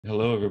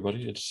Hello,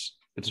 everybody.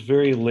 It's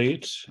very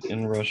late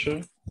in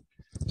Russia,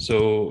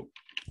 so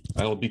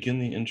I'll begin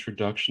the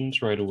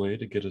introductions right away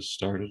to get us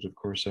started. Of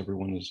course,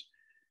 everyone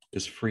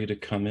is free to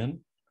come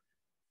in.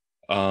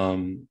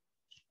 Um,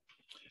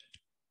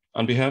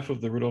 on behalf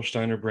of the Rudolf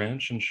Steiner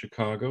branch in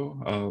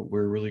Chicago,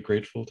 we're really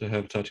grateful to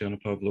have Tatiana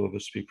Pavlova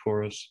speak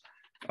for us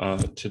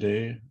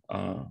today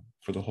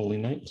for the Holy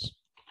Nights.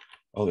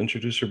 I'll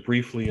introduce her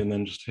briefly and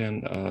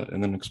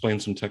then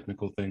explain some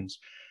technical things.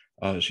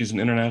 She's an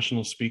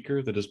international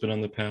speaker that has been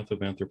on the path of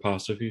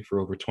anthroposophy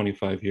for over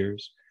 25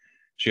 years.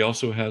 She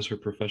also has her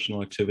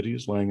professional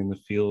activities lying in the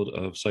field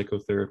of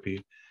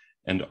psychotherapy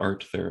and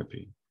art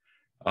therapy.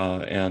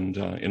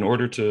 In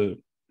order to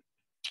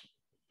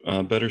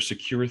better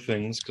secure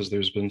things, because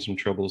there's been some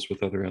troubles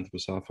with other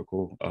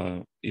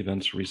anthroposophical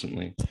events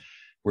recently,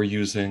 we're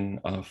using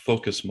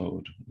focus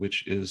mode,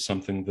 which is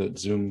something that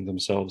Zoom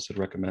themselves had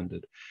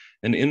recommended.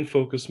 And in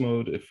focus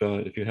mode, if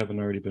you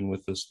haven't already been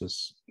with us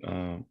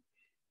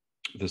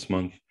this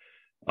month,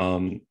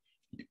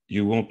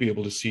 you won't be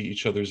able to see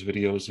each other's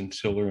videos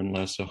until or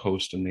unless a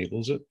host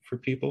enables it for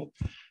people.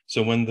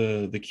 So when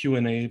the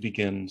Q&A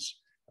begins,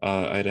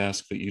 I'd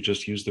ask that you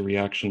just use the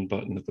reaction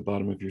button at the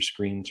bottom of your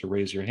screen to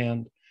raise your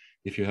hand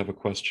if you have a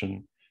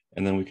question,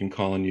 and then we can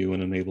call on you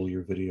and enable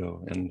your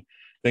video. And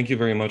thank you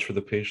very much for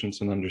the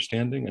patience and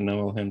understanding. And now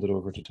I'll hand it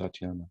over to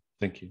Tatiana.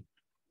 Thank you.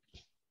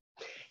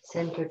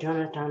 Thank you,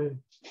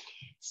 Jonathan.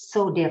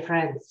 So, dear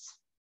friends,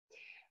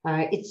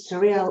 it's a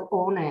real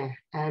honor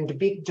and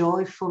big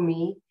joy for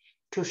me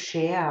to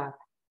share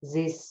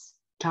this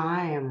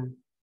time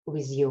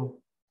with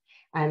you.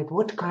 And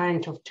what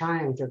kind of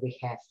time do we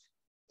have?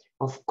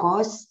 Of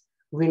course,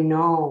 we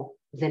know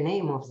the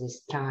name of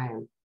this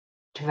time,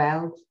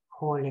 12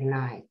 Holy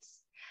Nights.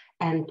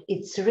 And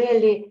it's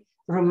really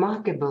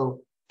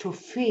remarkable to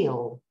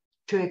feel,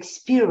 to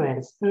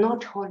experience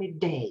not holy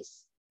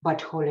days,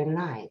 but holy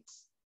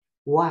nights.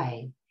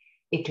 Why?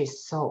 It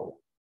is so.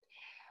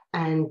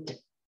 And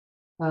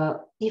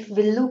if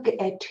we look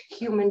at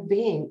human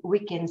being, we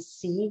can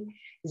see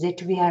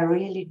that we are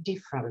really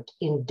different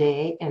in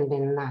day and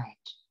in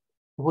night.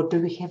 What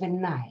do we have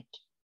in night?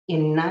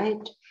 In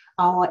night,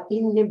 our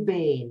inner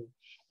being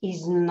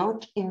is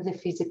not in the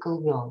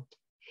physical world.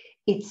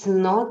 It's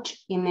not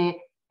in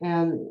a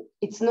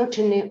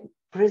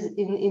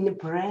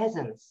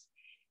presence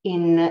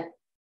in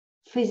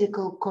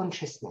physical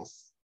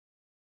consciousness.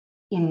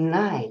 In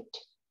night,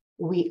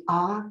 we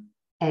are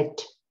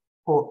at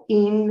or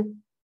in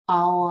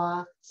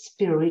our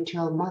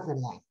spiritual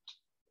motherland.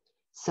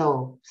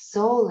 So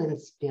soul and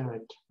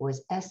spirit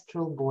was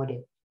astral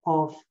body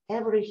of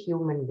every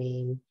human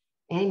being,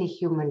 any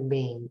human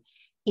being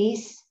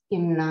is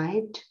in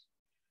night,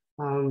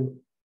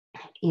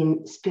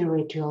 in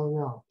spiritual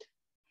world.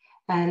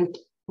 And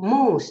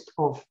most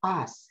of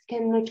us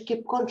cannot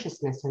keep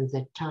consciousness in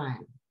that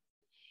time.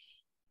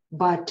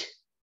 But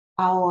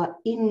our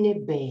inner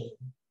being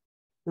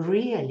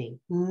really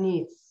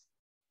needs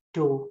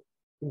to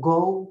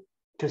go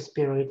to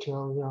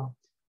spiritual world.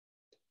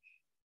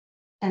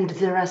 And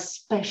there are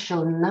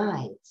special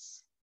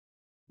nights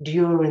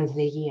during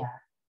the year,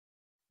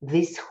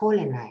 these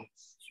holy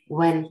nights,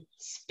 when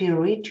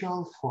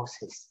spiritual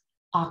forces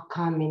are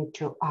coming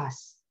to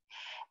us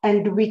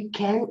and we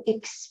can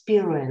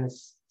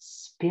experience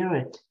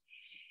spirit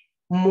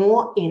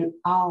more in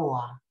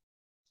our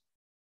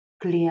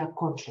clear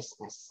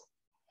consciousness.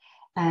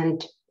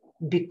 And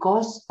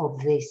because of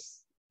this,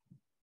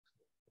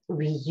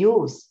 we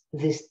use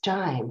this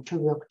time to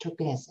work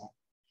together,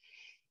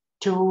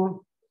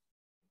 to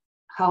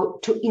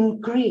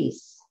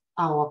increase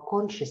our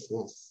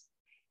consciousness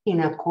in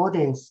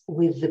accordance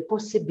with the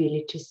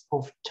possibilities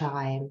of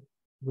time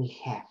we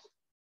have.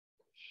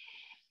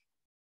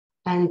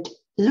 And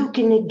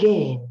looking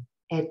again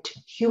at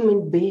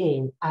human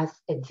being as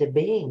at the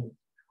being,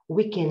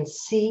 we can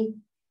see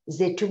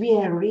that we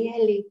are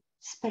really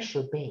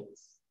special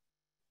beings.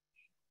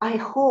 I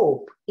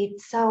hope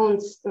it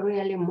sounds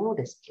really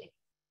modestly,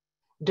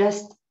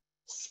 just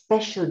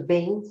special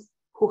beings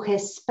who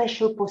has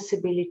special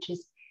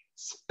possibilities,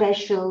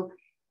 special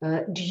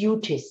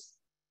duties,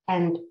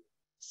 and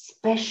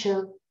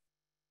special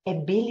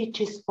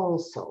abilities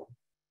also.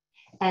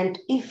 And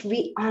if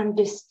we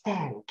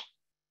understand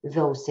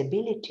those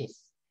abilities,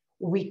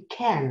 we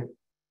can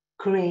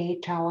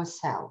create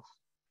ourselves.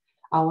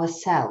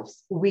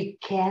 We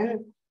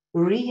can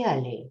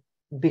really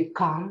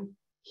become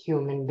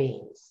human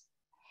beings.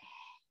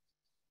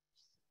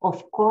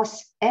 Of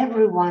course,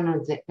 everyone on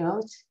the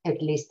earth,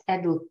 at least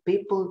adult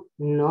people,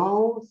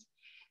 knows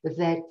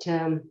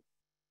that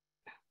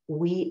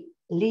we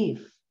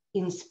live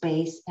in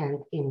space and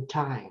in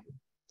time.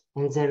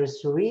 And there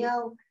is a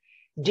real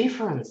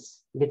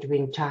difference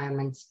between time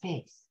and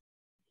space.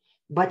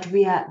 But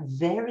we are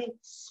very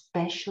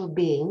special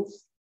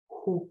beings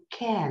who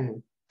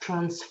can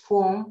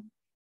transform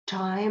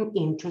time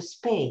into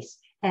space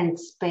and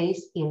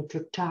space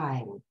into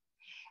time.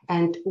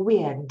 And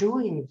we are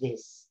doing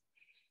this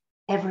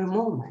every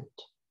moment.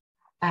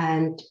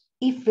 And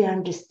if we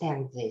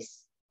understand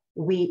this,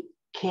 we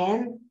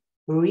can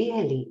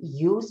really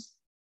use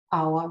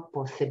our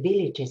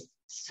possibilities.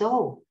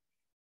 So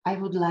I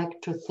would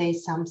like to say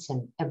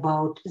something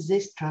about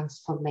this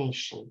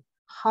transformation,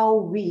 how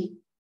we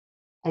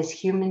as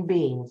human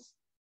beings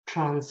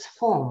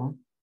transform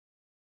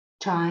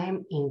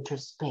time into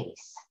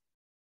space.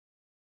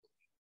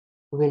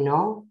 We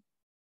know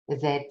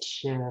that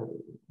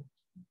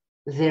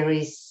there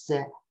is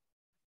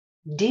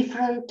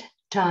different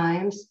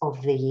times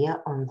of the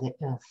year on the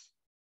earth.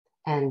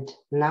 And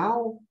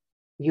now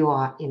you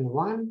are in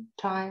one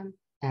time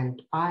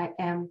and I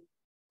am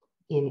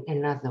in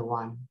another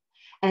one.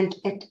 And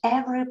at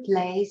every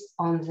place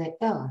on the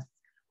earth,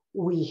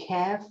 we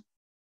have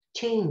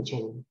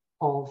changing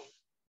of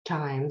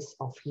times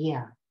of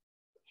year.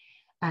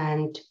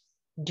 And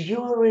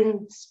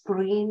during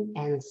spring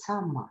and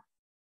summer,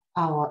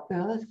 our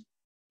earth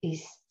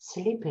is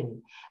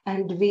sleeping,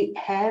 and we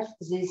have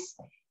this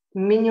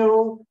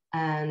mineral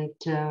and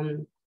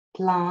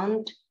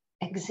plant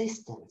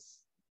existence.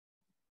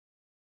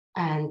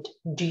 And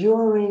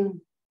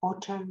during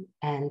autumn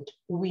and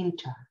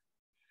winter,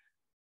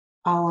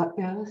 our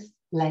earth,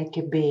 like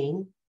a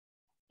being,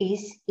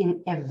 is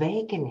in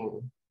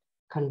awakening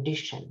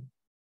condition,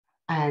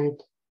 and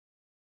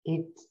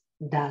it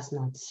does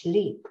not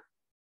sleep.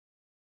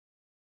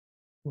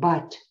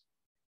 But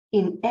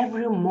in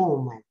every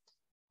moment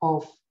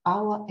of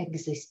our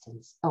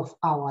existence, of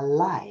our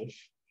life,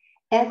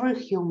 every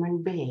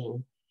human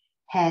being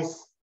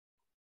has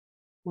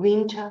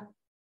winter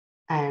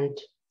and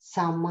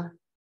summer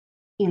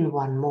in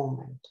one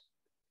moment.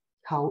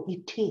 How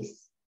it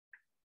is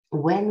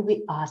when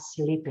we are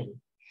sleeping,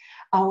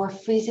 our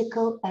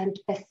physical and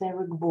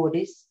etheric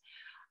bodies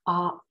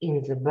are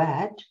in the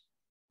bed,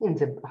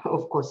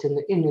 of course,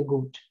 in a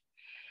good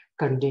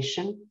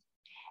condition,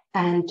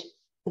 and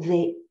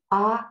they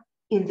are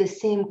in the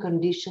same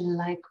condition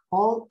like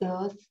all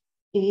earth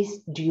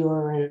is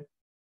during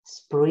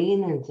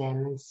spring and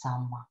then in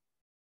summer.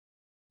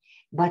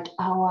 But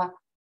our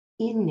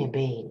inner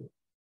being,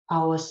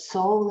 our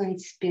soul and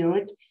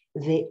spirit,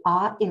 they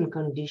are in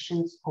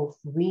conditions of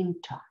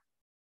winter.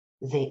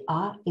 They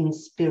are in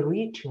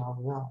spiritual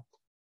world.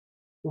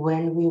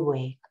 When we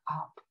wake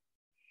up,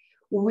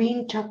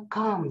 winter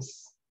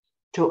comes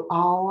to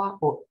our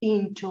or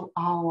into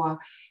our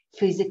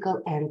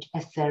physical and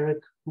etheric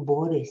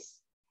bodies,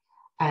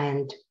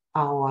 and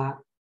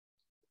our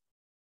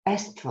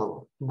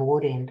astral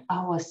body and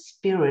our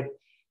spirit,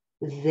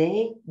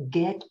 they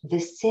get the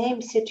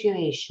same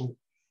situation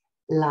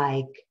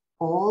like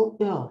all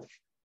earth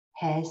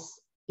has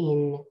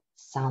in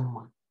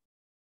summer.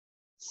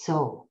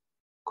 So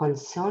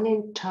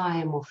concerning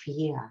time of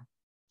year,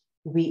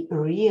 we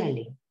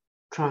really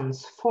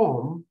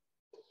transform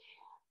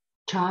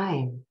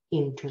time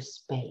into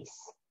space.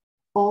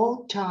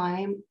 All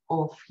times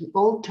of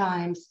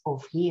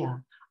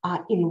year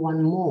are in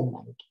one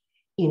moment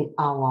in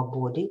our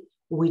body,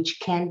 which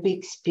can be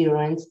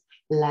experienced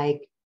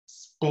like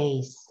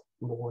space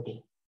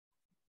body.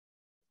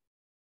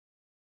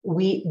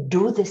 We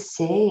do the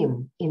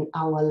same in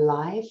our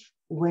life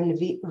when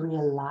we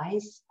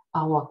realize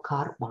our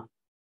karma.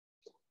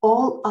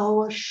 All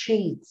our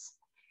sheets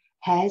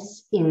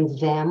has in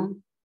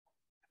them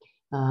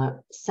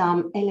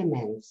some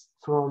elements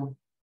from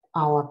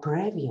our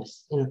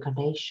previous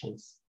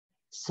incarnations.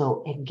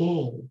 So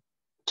again,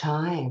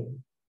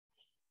 time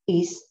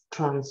is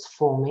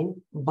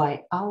transforming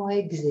by our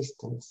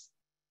existence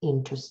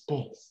into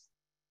space.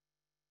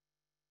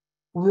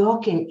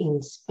 Walking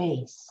in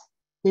space,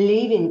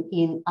 living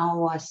in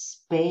our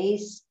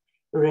space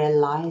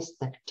realized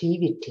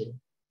activity,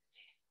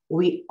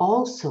 we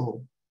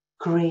also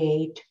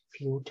create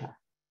future.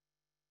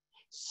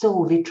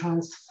 So we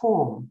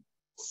transform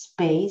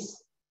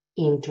space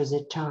into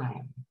the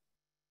time.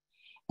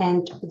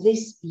 And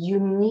these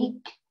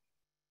unique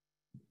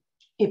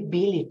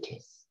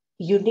abilities,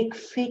 unique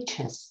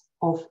features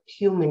of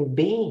human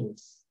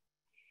beings,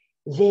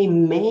 they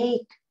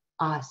make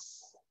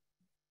us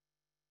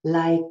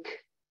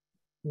like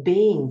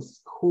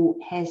beings who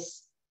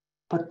has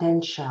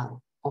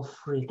potential of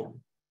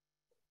freedom.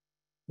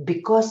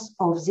 Because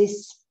of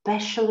these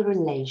special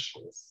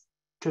relations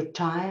to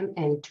time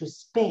and to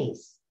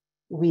space,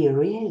 we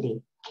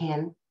really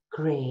can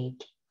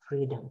create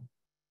freedom.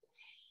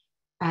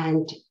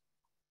 And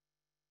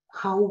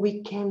how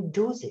we can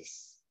do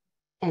this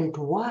and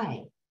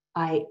why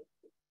I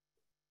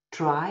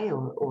try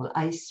or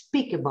I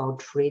speak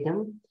about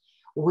freedom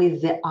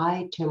with the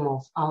item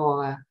of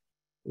our,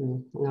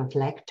 not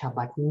lecture,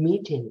 but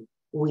meeting,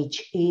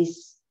 which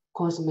is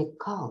cosmic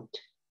cult.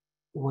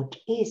 What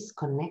is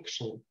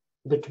connection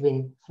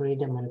between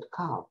freedom and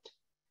cult?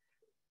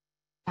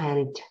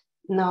 And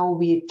now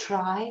we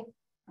try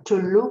to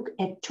look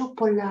at two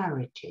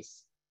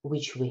polarities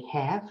which we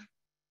have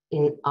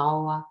in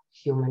our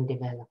human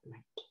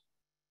development.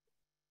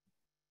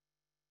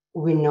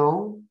 We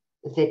know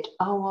that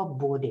our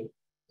body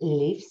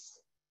lives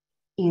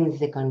in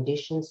the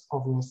conditions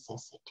of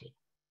necessity.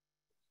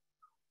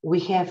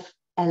 We have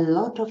a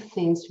lot of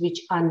things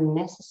which are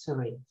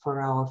necessary for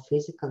our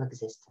physical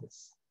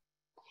existence.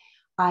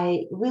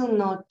 I will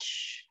not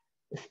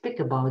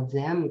speak about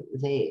them.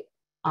 They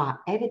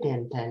are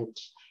evident and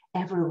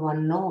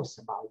everyone knows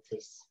about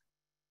this.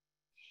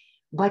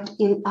 But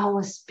in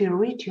our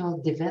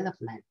spiritual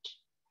development,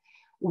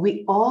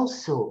 we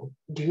also,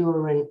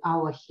 during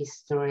our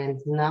history and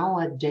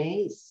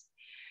nowadays,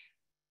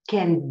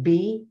 can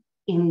be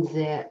in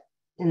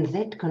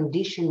that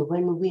condition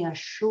when we are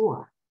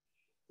sure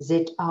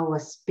that our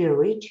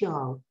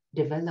spiritual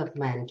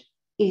development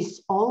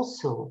is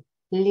also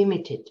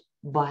limited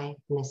by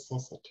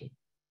necessity.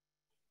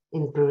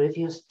 In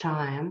previous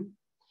time,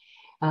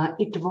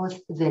 it was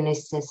the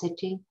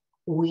necessity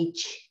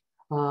which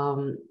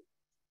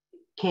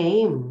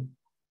came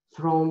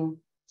from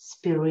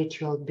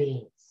spiritual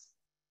beings.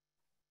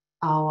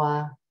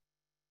 Our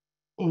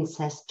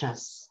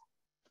ancestors,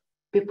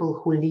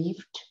 people who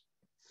lived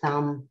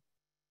some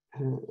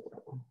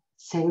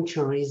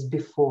centuries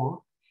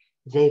before,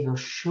 they were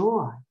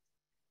sure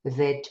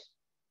that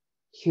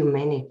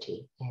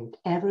humanity and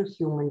every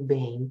human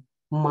being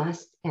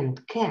must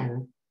and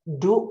can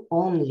do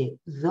only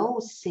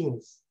those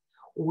things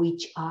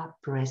which are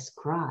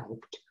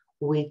prescribed,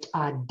 which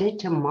are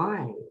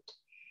determined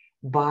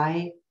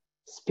by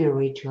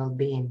spiritual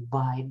being,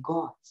 by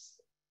gods,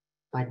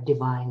 by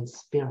divine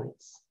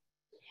spirits.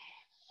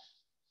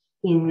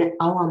 In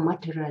our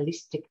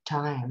materialistic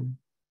time,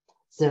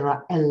 there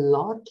are a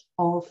lot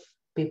of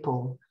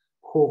people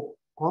who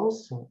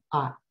also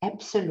are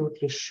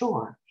absolutely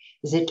sure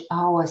that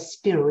our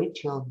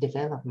spiritual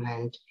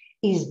development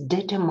is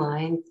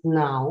determined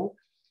now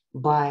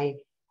by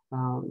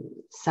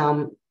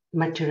some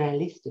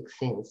materialistic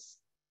things,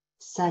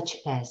 such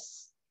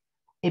as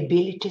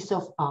abilities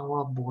of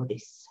our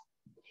bodies,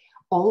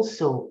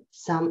 also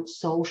some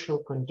social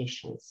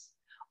conditions,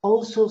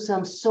 also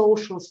some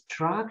social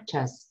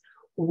structures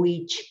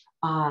which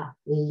are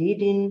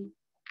leading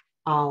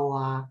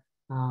our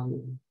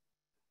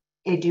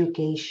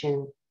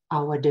education,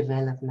 our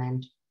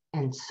development,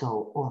 and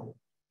so on.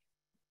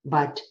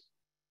 But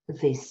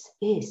this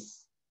is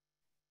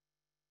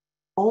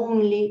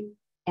only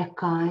a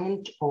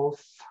kind of,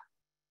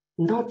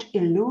 not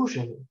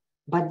illusion,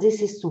 but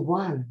this is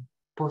one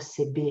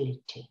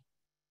possibility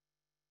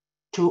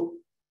to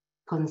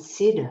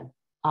consider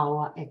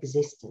our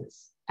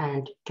existence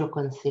and to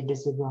consider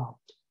the world.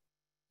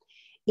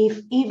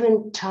 If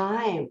even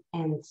time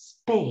and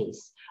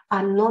space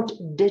are not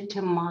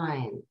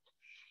determined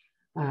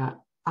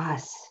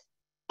us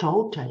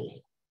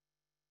totally,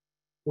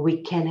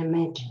 we can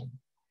imagine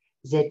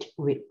that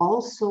we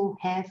also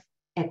have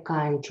a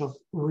kind of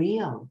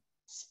real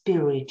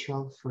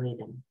spiritual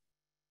freedom.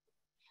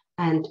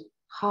 And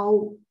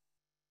how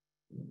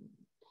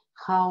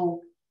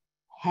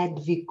had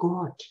we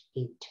got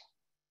it,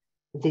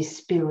 this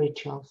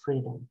spiritual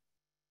freedom?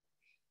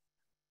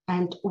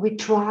 And we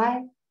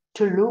try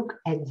to look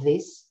at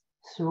this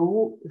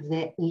through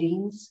the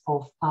lens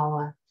of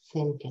our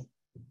thinking.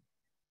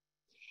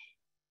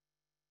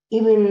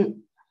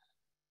 Even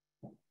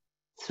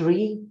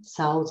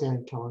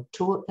 3,000 or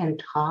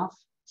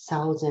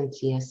 2,500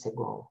 years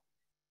ago,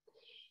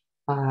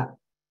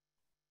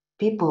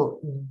 people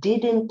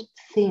didn't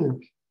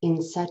think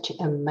in such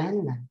a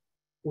manner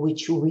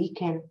which we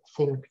can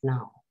think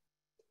now.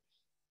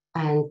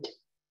 And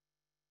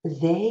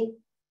they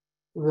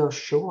were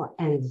sure,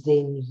 and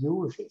they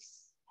knew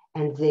this,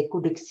 and they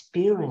could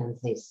experience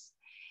this,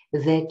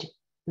 that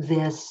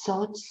their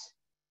thoughts,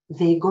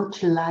 they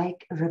got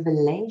like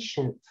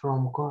revelation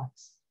from God.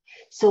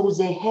 So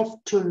they have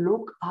to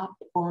look up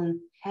on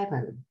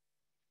heaven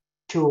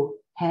to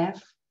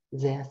have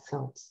their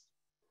thoughts.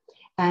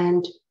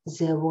 And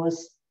there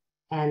was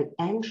an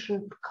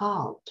ancient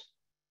cult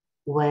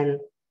when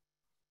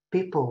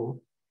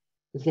people,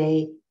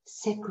 they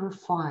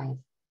sacrifice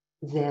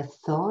their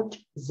thought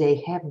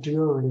they have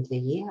during the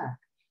year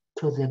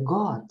to the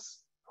gods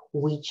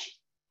which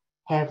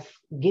have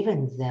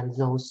given them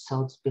those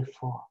thoughts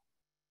before.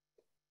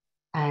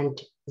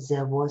 And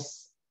there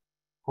was,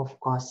 of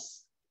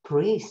course,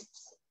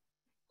 priests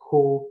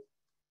who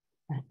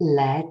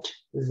led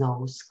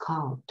those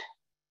cults,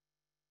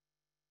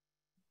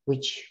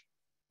 which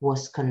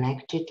was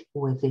connected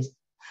with these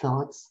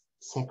thoughts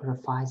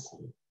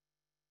sacrificing.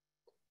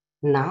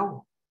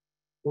 Now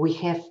we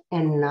have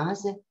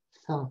another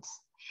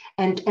thoughts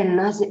and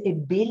another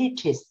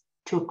abilities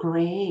to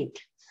create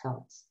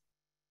thoughts.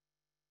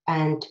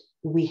 And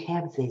we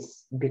have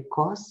this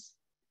because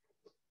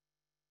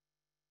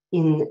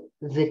in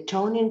the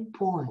turning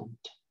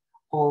point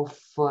of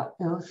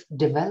Earth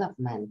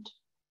development,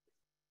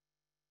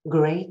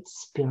 Great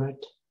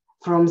Spirit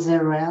from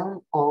the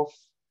realm of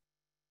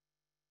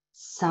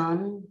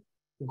Sun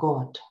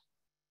God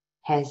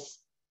has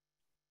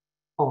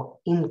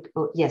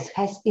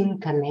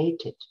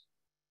incarnated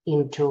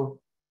into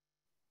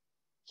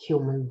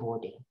human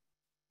body.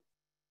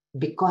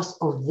 Because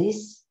of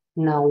this,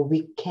 now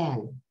we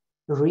can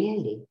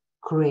really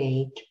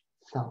create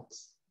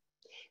thoughts.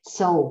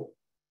 So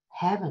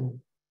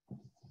heaven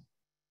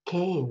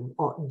came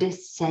or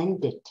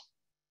descended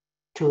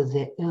to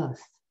the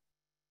earth,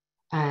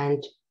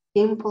 and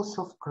impulse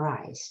of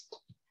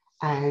Christ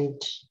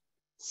and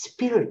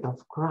Spirit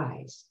of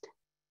Christ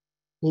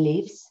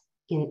lives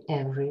in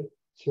every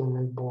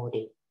human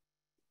body.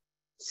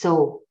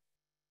 So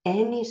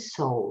any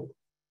soul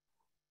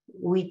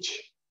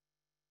which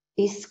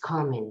is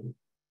coming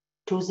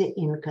to the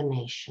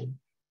incarnation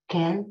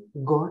can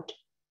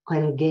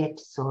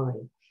get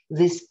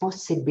this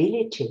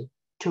possibility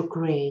to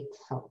create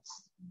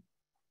thoughts.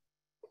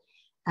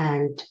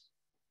 And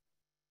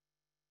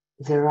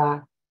there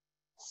are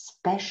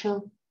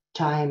special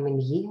time in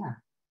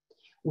year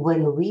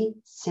when we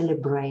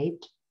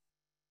celebrate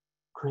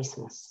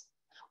Christmas,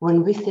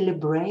 when we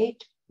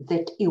celebrate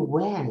that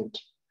event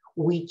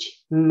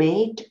which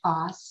made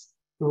us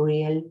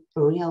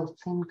real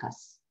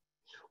thinkers,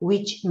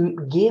 which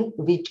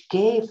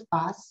gave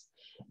us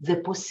the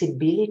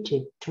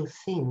possibility to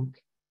think,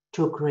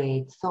 to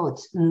create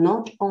thoughts,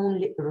 not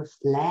only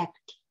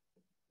reflect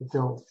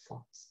those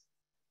thoughts.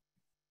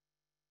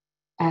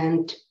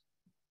 And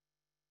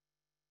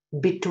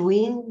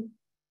between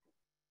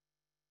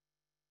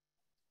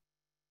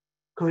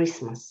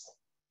Christmas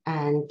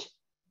and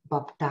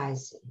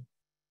baptizing,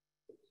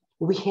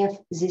 we have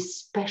this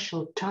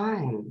special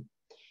time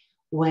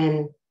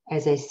when,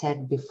 as I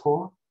said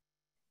before,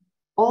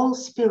 all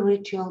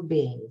spiritual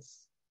beings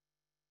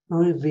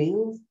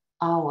reveal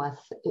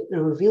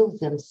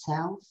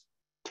themselves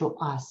to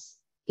us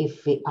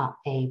if we are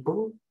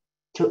able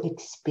to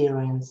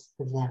experience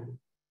them.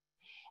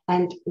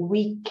 And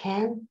we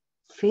can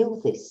feel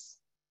this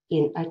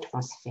in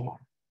atmosphere.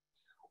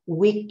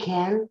 We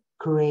can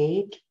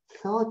create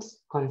thoughts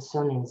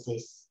concerning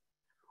this.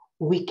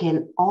 We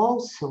can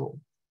also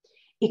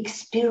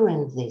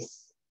experience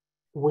this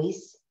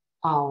with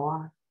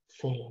our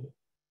feeling.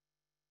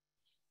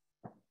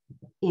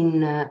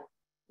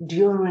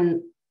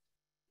 During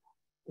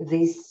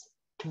these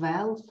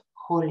 12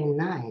 holy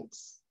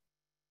nights,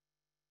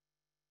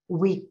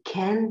 we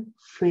can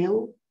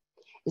feel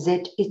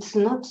that it's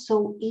not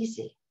so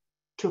easy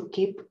to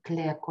keep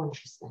clear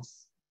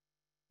consciousness.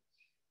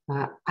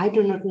 I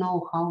do not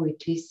know how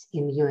it is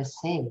in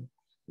USA,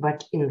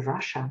 but in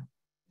Russia,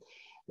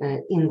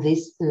 in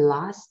these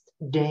last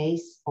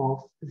days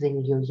of the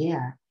new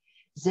year,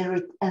 there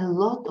is a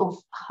lot of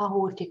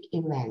chaotic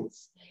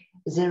events.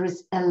 There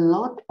is a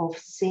lot of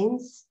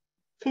things,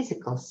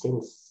 physical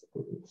things,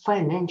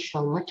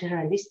 financial,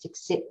 materialistic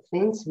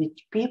things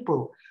which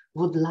people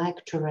would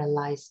like to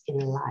realize in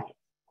life.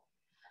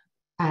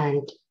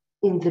 And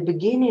in the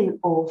beginning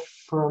of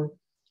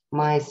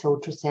my, so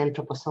to say,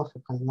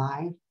 anthroposophical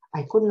life,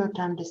 I could not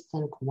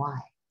understand why.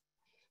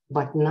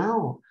 But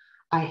now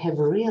I have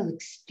a real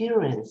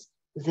experience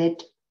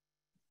that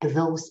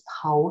those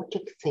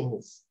chaotic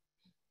things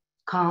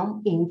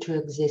come into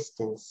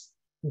existence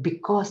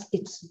because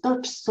it's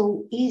not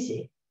so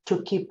easy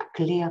to keep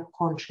clear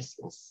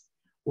consciousness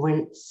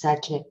when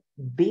such a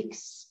big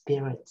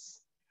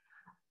spirits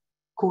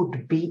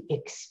could be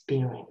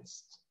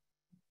experienced.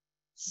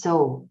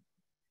 So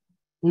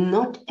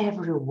not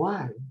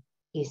everyone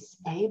is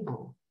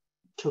able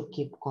to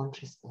keep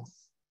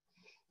consciousness,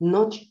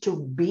 not to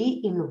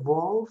be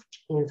involved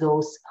in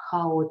those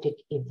chaotic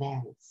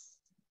events,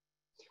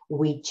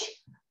 which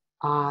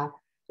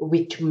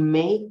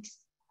makes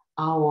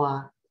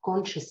our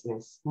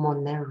consciousness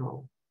more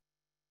narrow.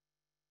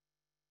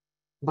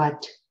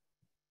 But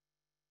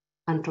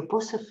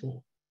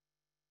anthroposophy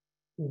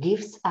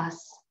gives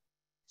us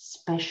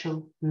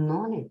special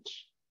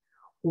knowledge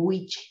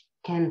which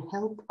can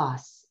help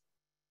us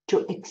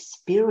to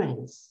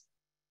experience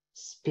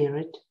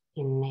spirit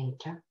in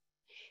nature,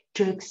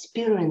 to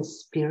experience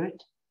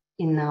spirit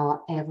in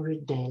our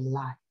everyday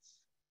life.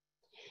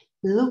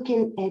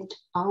 Looking at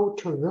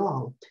outer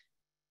world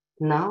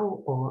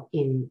now or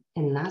in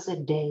another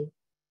day,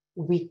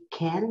 we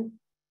can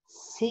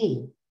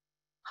see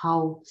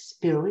how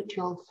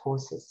spiritual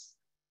forces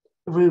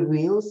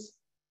reveals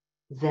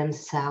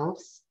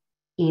themselves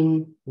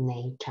in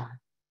nature,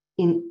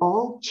 in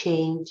all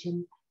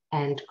changing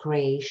and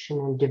creation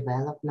and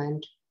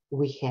development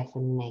we have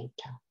in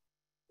nature.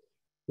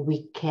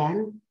 We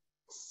can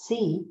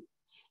see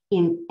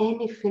in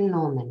any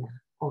phenomena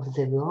of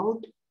the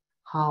world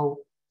how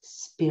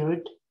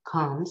spirit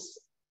comes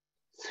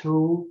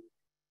through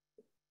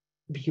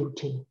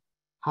beauty,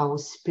 how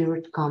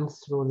spirit comes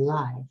through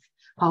life,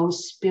 how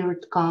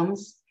spirit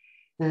comes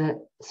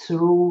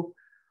through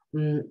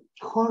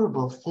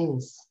horrible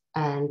things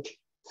and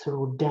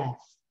through death.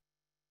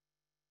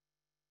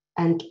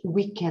 And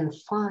we can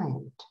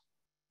find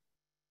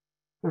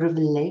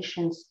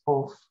revelations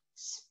of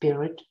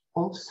spirit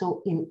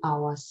also in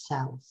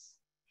ourselves.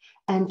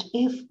 And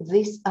if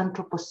this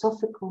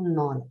anthroposophical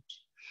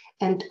knowledge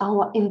and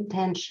our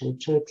intention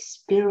to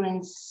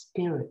experience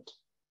spirit,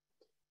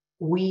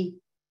 we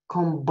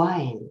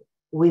combine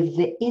with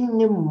the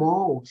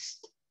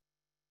innermost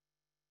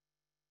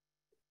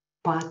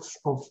parts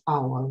of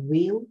our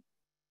will,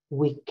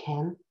 we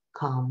can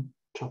come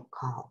to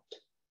cult.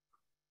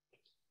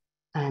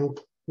 And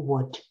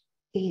what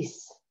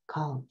is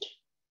cult?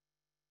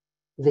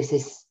 This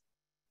is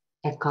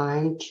a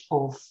kind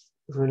of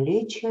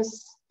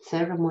religious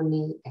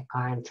ceremony, a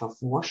kind of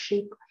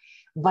worship,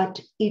 but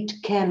it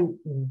can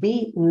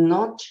be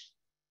not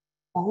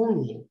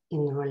only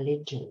in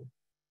religion.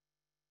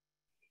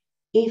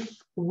 If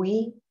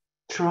we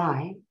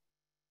try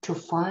to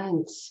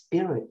find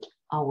spirit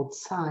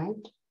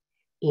outside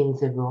in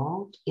the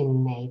world,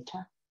 in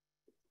nature,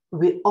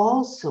 we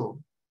also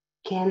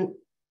can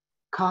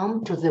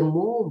come to the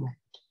moment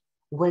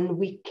when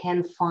we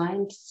can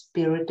find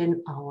spirit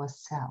in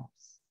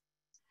ourselves.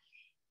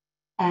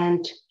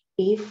 And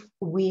if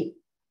we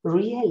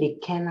really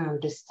can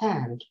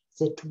understand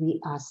that we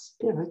are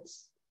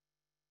spirits,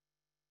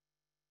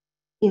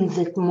 in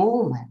that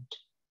moment,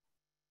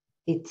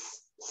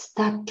 it's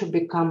start to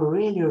become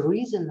really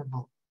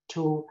reasonable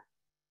to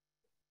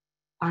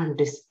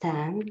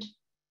understand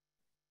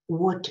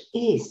what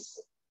is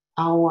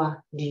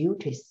our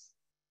duties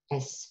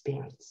as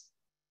spirits,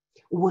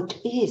 what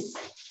is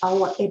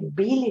our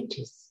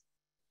abilities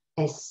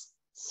as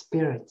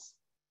spirits,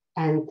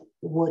 and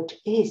what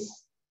is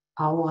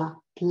our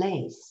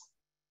place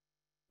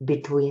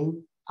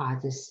between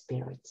other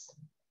spirits.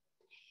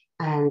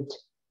 And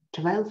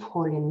 12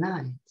 Holy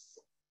Nights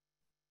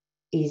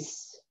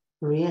is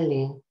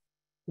really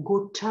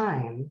good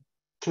time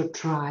to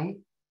try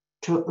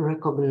to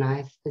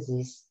recognize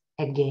this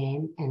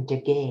again and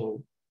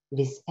again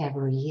with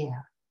every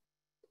year.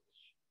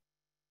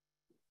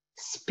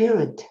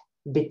 Spirit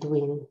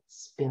between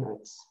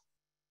spirits.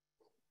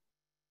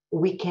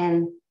 We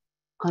can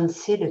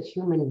consider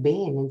human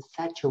being in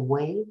such a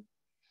way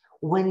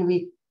when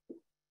we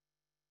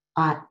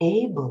are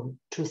able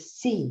to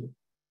see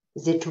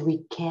that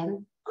we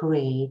can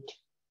create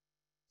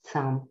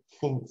some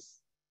things.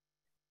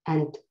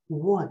 And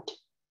what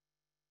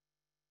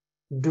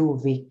do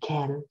we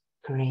can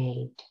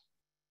create?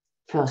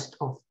 First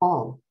of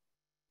all,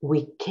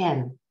 we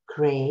can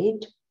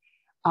create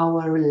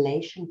our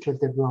relation to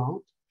the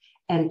world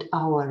and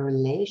our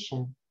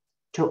relation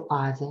to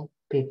other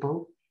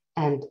people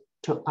and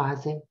to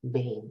other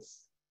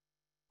beings.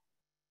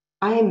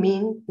 I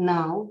mean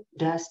now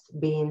just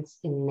beings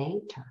in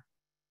nature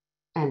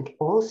and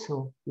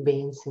also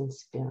beings in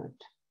spirit.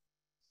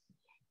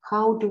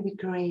 How do we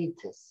create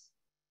this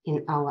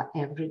in our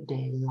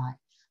everyday life?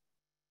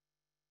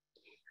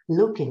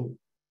 Looking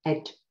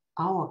at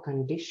our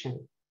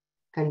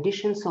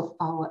conditions of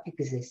our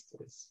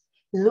existence,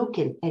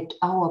 looking at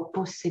our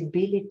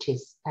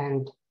possibilities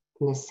and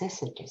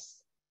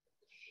necessities,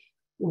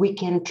 we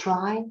can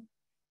try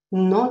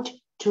not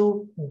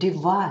to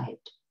divide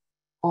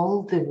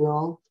all the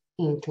world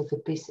into the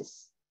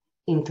pieces,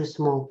 into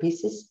small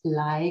pieces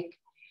like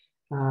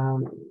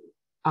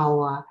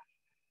our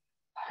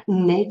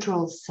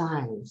natural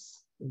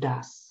science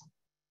does.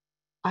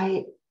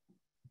 I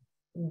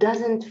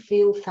doesn't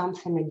feel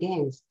something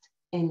against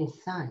any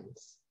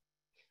science,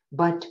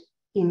 but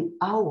in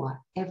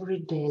our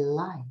everyday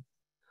life,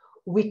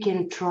 we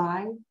can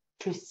try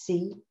to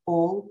see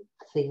all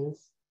things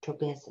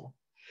together.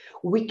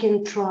 We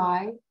can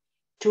try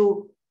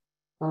to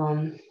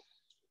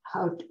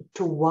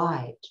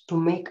to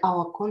make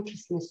our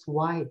consciousness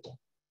wider,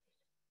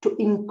 to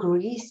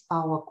increase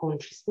our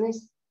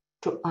consciousness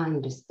to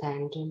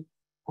understanding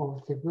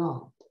of the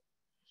world.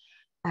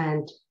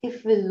 And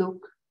if we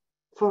look,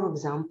 for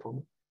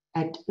example,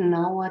 at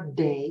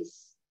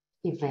nowadays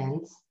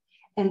events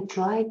and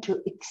try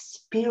to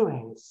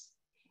experience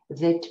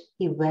that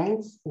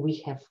events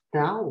we have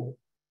now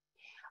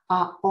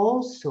are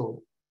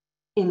also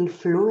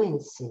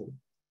influencing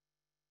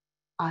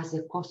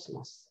other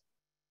cosmos.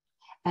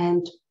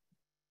 And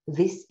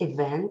these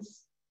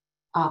events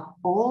are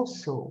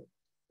also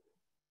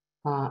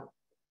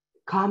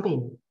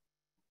coming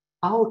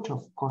out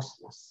of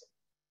cosmos.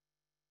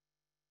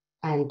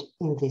 And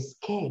in this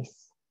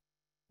case,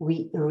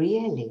 we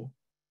really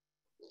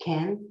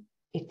can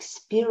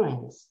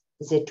experience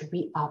that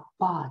we are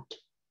part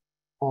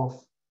of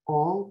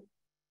all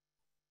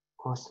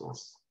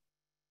cosmos.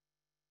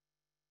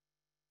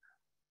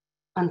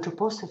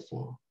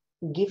 Anthroposophy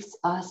gives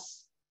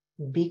us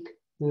big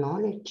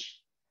knowledge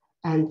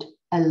and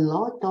a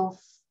lot of,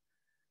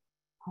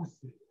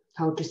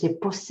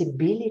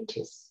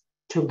 possibilities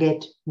to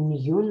get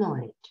new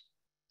knowledge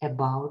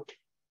about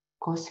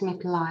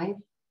cosmic life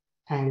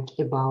and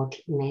about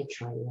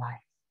natural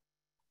life.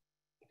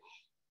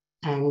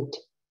 And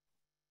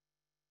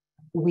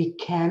we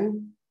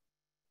can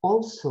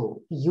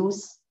also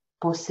use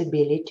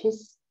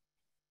possibilities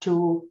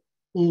to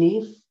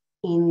live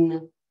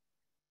in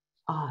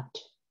art.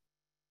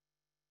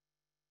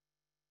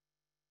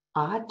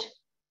 Art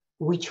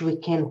which we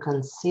can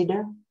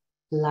consider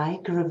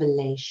like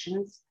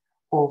revelations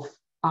of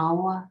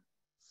our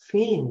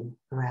feeling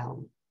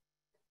realm.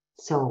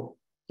 So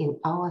in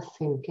our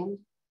thinking,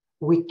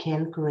 we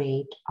can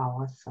create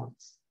our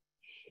thoughts.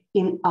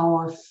 In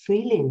our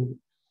feeling,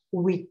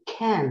 we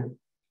can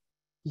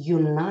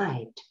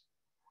unite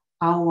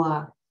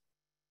our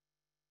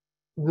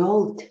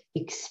world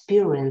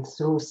experience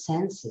through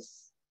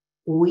senses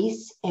with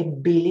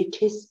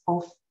abilities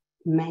of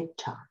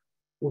matter,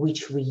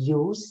 which we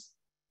use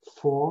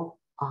for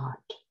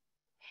art.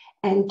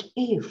 And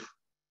if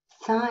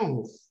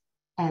science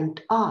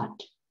and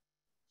art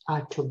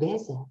are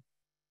together,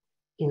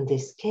 in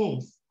this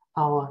case,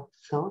 our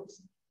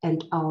thoughts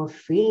and our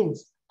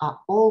feelings are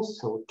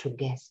also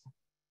together.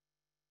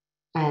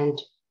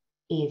 And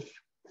if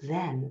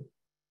then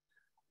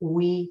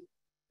we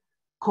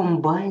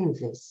combine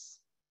this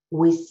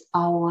with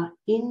our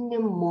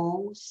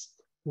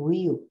innermost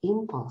will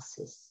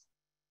impulses,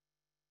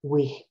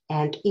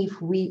 and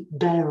if we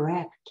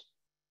direct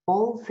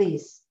all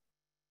this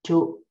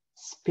to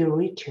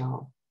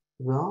spiritual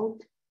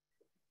world,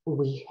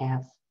 we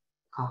have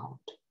cult.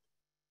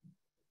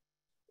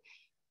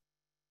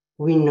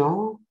 We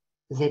know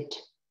that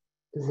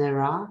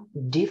there are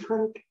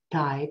different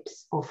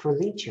types of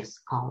religious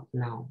cult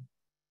now,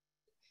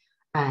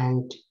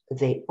 and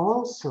they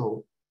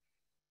also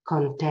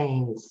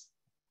contain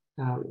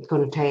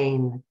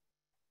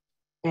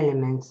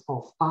elements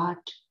of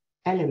art,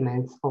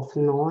 elements of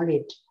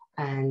knowledge,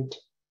 and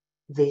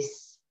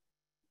this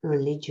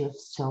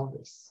religious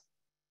service.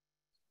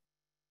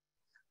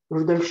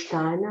 Rudolf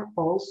Steiner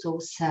also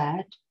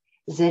said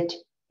that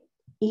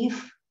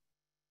if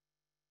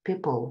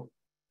people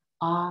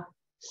are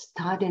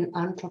studying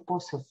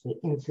anthroposophy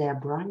in their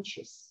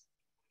branches,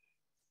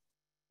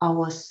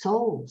 our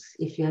souls,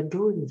 if we are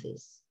doing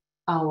this,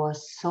 our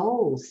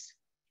souls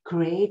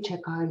create a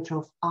kind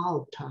of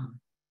altar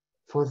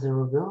for the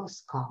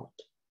reverse cult.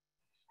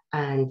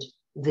 And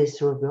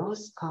this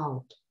reverse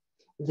cult,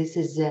 this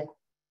is a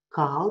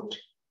cult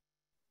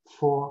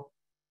for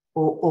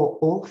or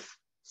of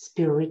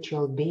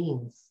spiritual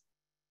beings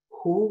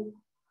who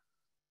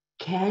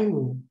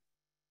can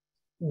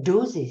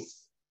do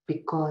this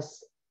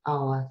because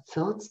our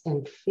thoughts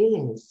and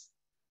feelings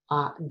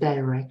are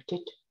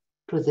directed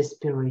to the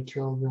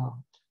spiritual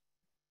world.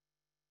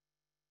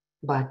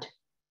 But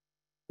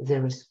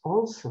there is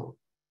also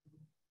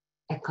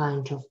a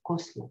kind of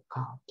cosmic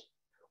cult,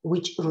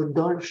 which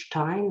Rudolf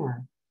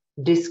Steiner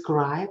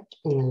described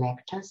in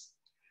lectures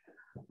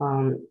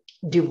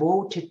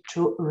devoted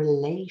to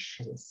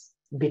relations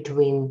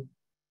between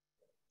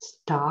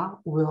star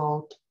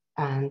world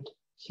and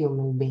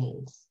human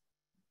beings.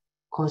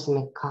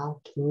 Cosmic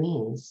cult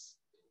means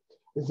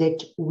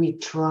that we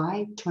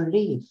try to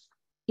live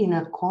in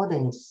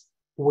accordance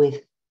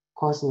with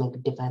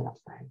cosmic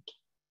development.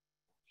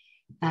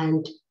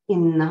 And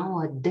in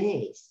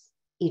nowadays,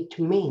 it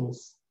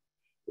means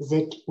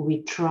that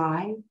we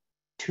try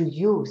to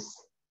use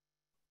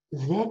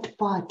that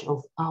part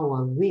of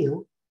our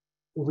will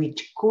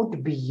which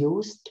could be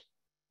used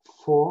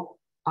for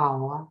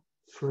our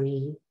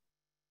freedom,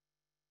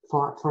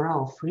 for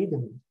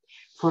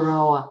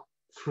our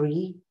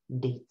free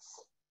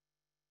deeds.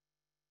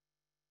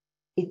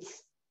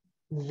 It's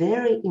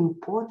very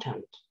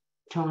important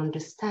to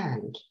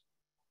understand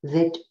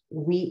that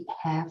we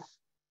have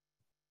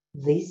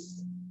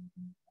this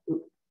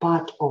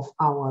part of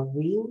our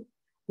will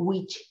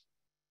which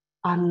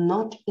are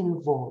not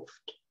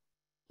involved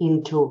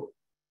into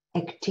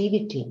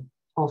activity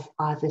of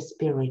other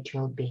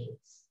spiritual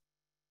beings.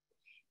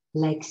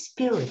 Like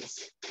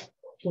spirits,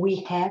 we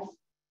have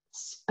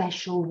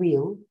special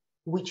will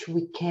which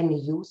we can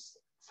use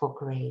for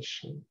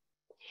creation.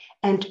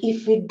 And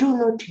if we do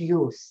not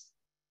use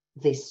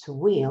this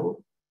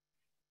will,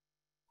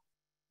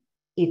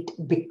 it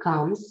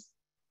becomes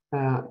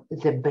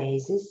the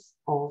basis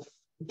of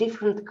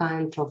different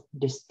kinds of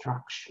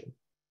destruction.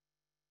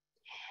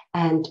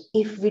 And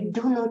if we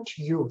do not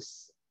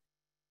use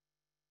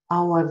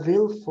our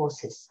will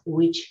forces,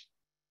 which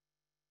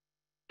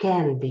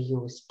can be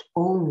used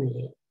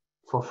only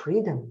for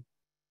freedom,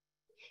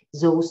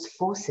 those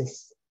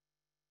forces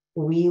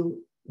will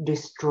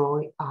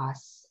destroy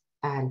us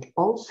and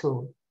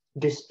also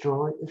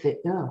destroy the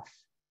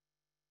earth.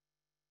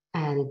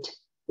 And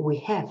we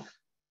have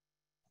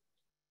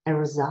a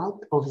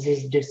result of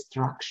this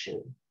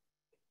destruction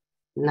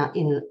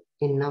in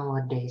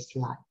nowadays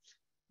life.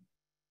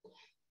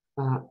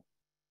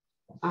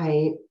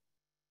 I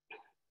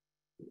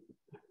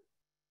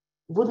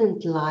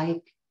wouldn't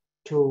like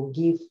to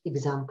give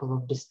example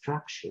of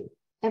destruction.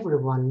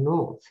 Everyone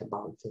knows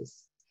about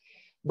this.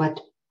 But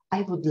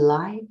I would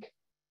like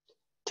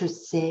to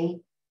say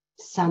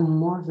some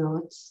more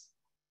words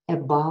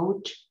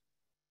about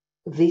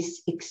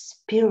this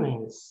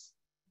experience,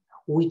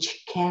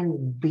 which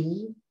can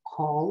be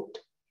called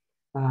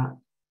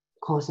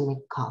cosmic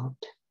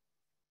cult.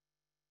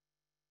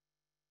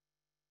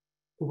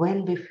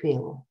 When we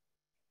feel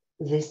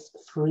these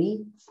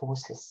free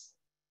forces,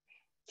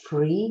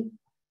 free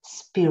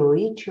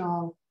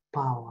spiritual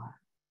power,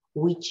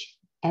 which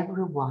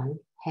everyone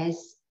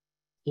has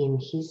in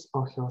his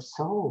or her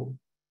soul,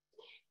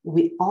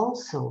 we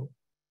also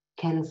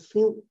can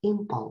feel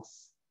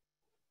impulse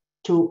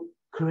to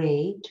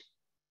create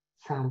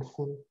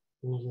something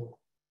new.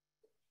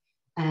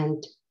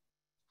 And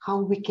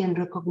how we can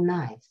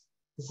recognize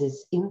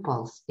this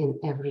impulse in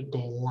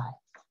everyday life.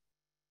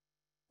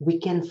 We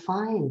can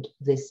find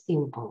this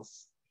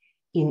impulse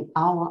in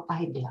our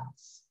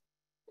ideals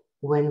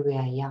when we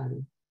are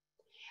young.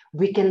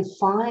 We can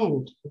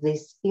find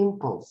this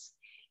impulse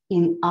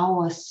in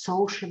our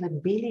social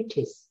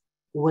abilities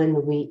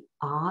when we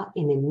are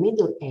in the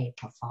middle age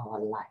of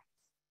our life.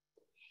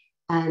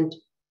 And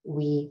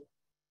we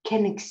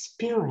can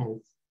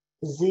experience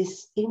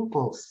this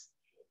impulse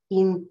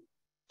in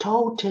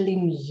totally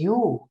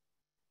new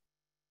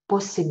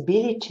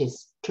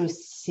possibilities to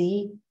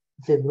see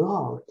the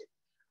world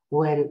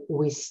when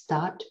we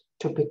start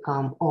to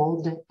become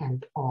older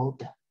and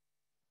older.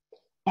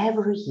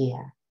 Every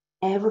year,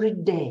 every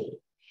day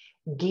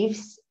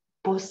gives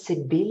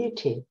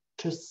possibility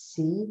to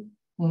see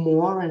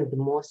more and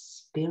more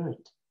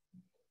spirit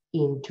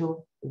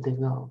into the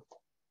world.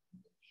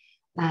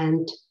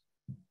 And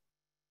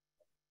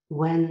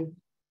when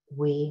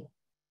we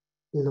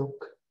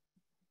look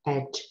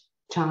at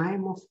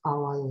time of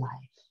our life,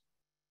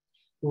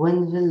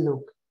 when we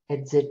look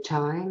at the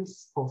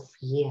times of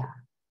year,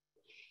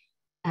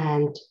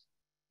 and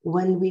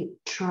when we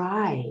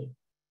try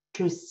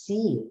to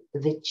see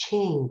the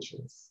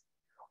changes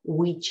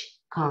which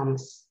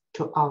comes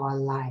to our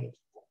life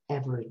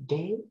every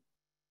day,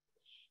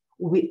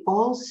 we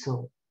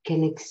also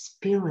can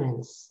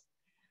experience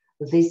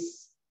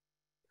this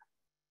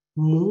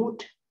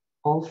mood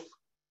of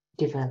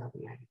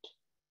development.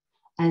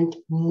 And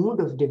mood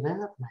of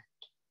development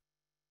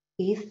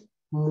is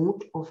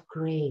mood of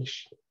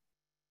creation.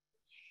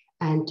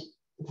 And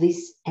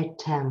this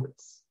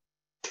attempts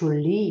to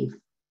live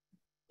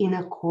in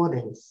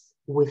accordance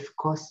with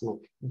cosmic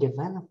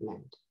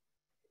development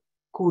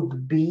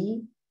could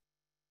be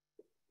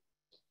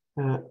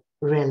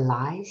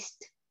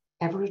realized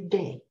every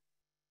day.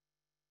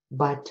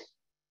 But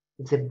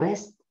the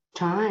best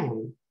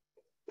time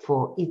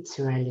for its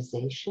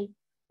realization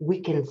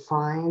we can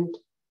find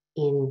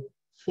in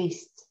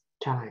feast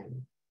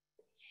time,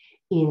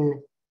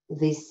 in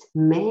these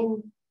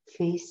main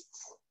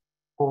feasts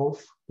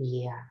of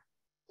year,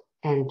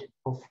 and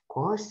of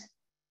course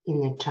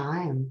in a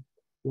time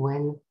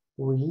when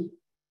we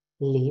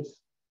live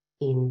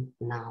in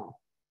now.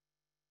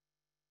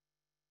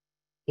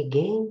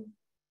 Again,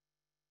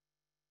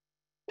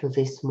 to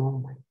this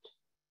moment,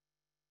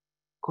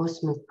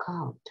 cosmic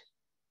count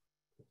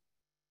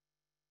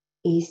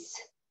is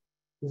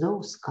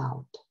those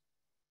count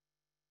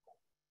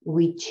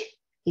which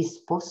is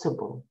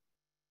possible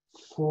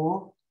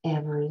for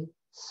every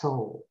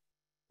soul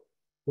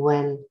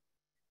when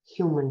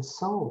human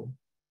soul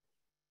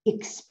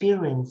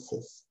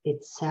experiences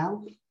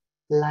itself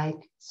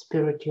like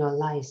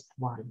spiritualized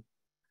one.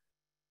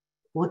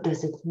 What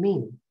does it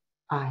mean?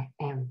 I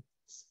am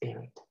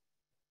spirit.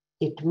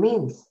 It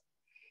means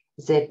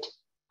that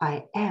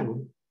I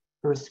am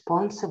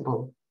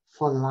responsible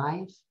for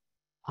life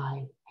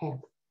I have.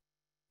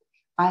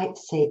 I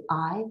say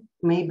I,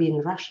 maybe in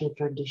Russian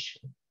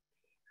tradition.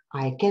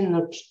 I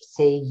cannot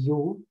say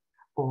you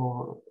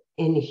or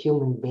any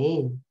human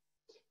being.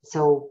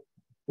 So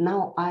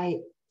now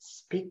I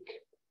speak,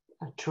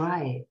 I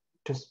try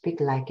to speak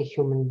like a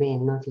human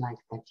being, not like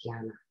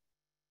Tatiana.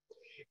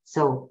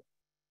 So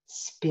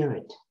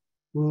spirit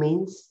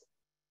means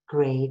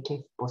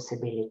creative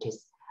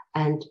possibilities,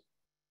 and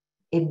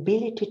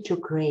ability to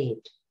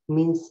create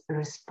means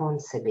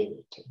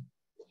responsibility.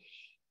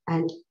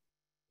 And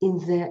in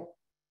the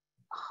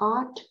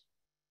hard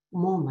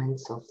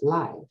moments of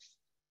life,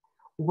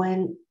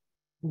 when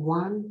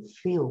one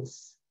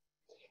feels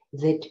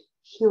that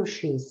he or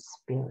she is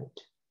spirit,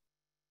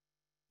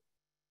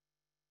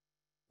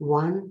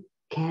 one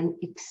can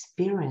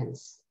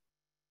experience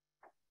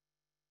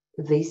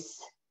this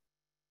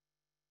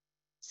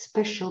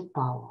special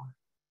power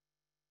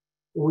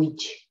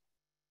which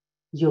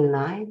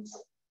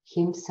unites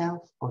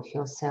himself or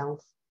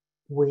herself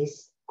with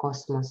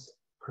cosmos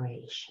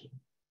creation.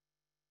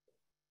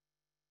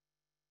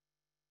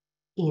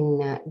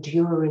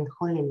 During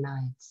holy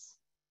nights,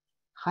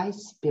 high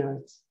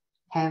spirits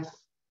have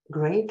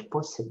great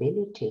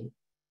possibility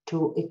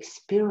to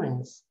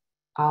experience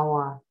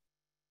our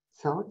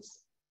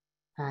thoughts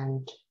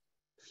and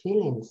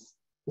feelings,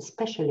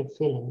 especially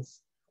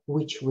feelings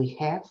which we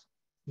have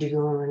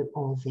during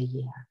all the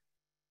year.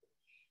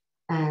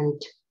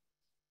 And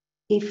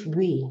if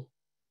we,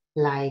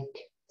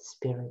 like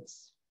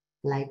spirits,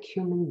 like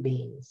human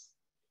beings,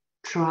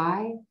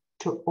 try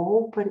to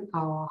open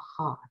our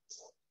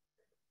hearts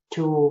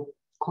to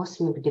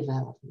cosmic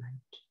development,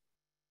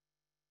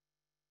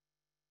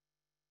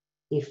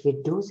 if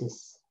we do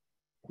this,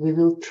 we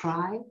will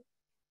try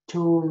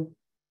to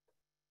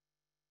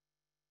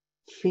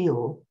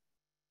feel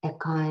a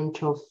kind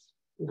of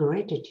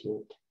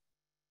gratitude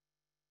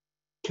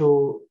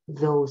to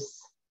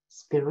those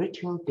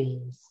spiritual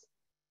beings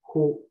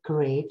who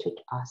created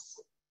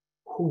us,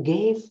 who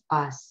gave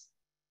us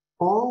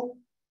all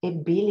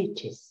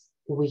abilities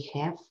we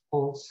have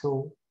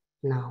also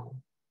now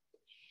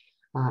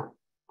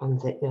on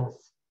the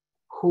earth,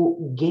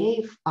 who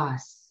gave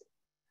us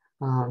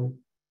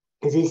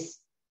these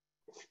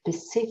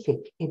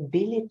specific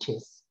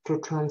abilities to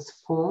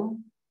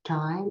transform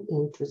time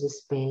into the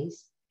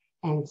space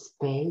and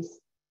space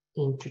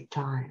into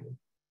time.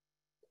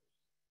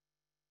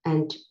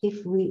 And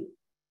if we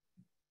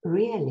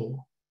really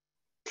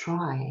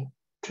try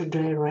to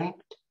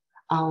direct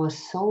our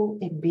soul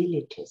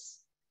abilities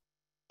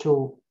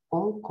to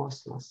all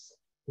cosmos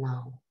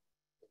now.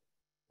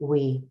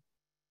 We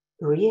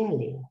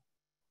really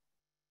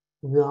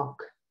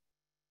work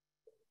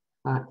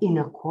in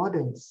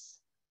accordance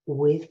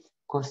with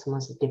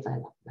cosmos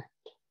development.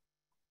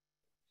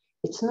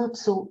 It's not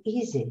so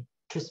easy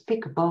to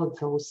speak about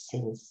those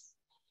things,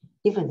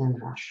 even in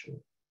Russian,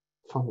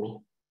 for me.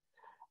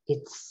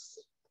 It's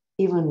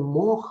even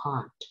more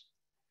hard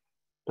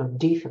or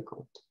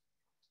difficult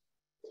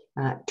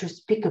to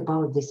speak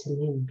about this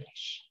in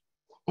English.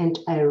 And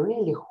I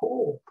really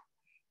hope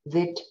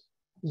that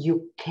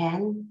you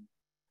can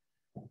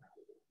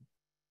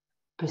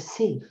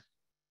perceive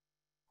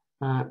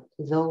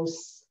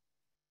those,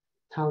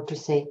 how to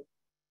say,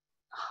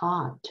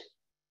 heart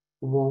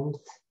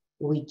warmth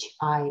which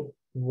I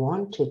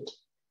wanted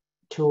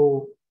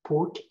to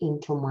put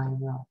into my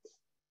words.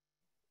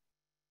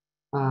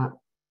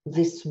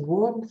 This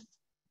warmth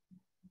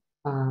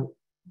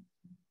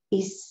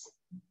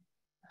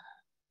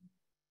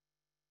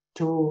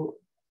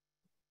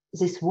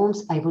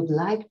I would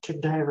like to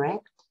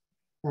direct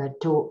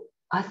to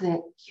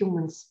other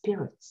human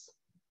spirits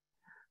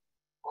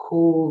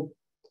who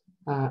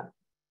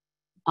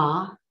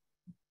are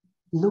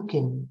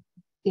looking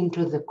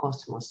into the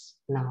cosmos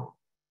now.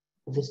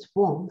 This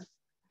warmth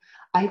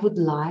I would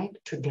like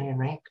to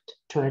direct,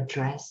 to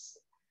address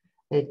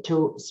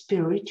to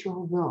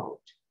spiritual world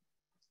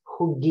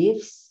who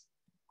gives,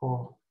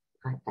 or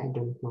I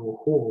don't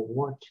know who or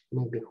what,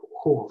 maybe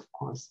who of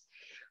course,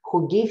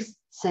 who gives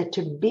such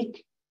a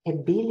big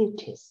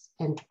abilities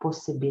and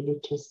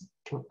possibilities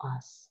to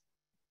us.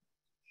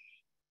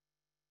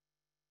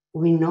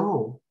 We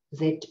know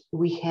that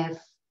we have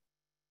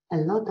a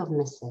lot of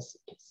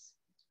necessities,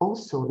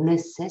 also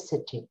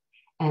necessity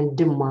and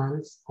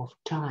demands of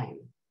time,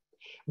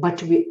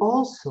 but we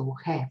also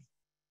have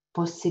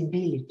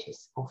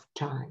possibilities of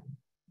time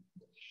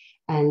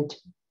and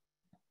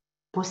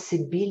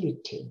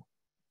possibility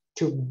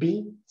to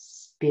be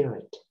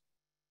spirit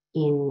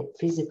in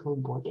physical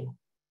body,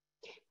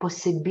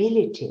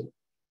 possibility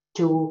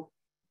to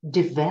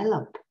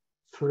develop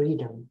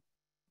freedom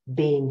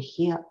being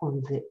here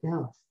on the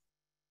earth.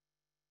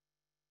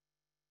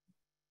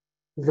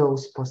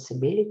 Those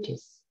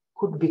possibilities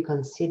could be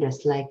considered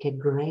like a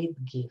great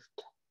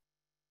gift,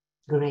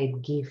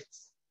 great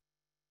gifts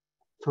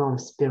from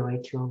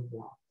spiritual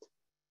world.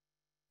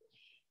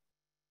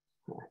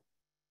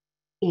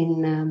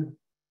 In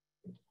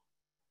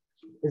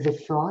the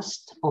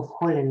first of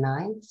Holy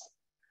Nights,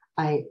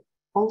 I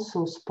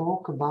also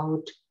spoke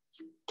about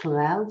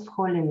 12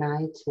 Holy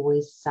Nights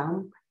with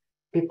some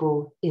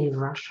people in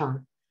Russia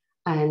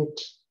and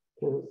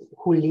who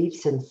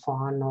lives in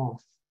far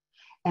north.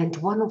 And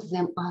one of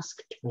them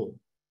asked me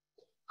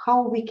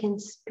how we can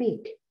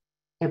speak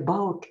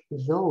about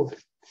those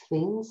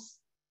things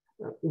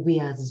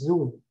via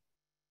Zoom.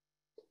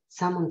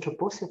 Some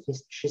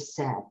anthroposophists, she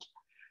said,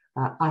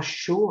 are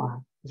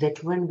sure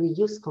that when we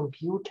use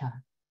computer,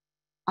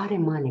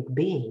 Ahrimanic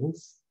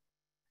beings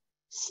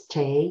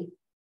stay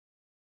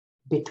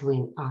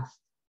between us.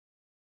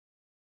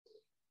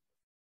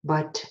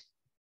 But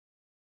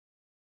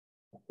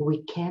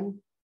we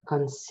can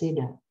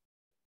consider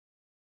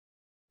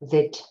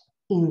that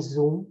in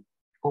Zoom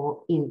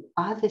or in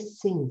other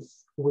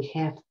things we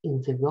have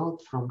in the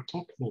world from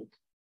technique,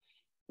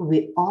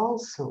 we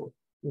also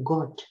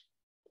got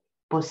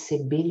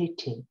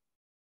possibility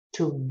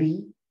to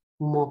be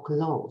more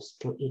close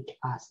to each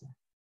other.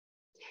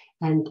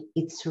 And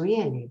it's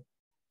really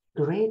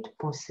great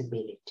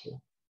possibility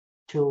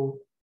to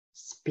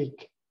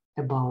speak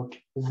about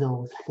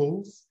those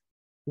things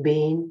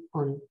being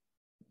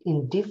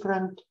in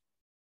different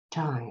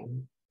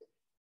time,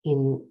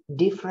 in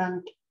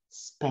different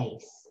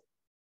space,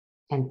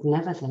 and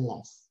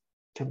nevertheless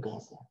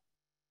together.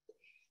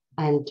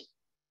 And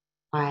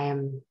I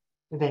am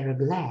very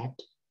glad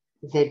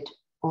that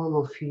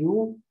all of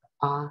you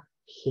are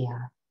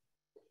here.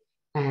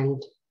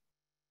 And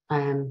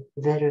I am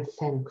very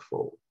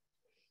thankful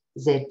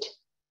that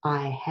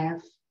I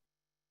have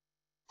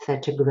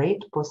such a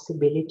great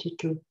possibility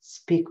to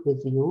speak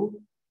with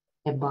you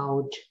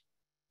about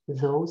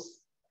those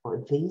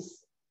or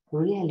these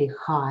really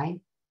high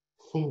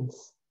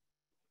things.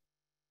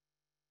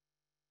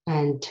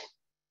 And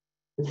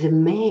the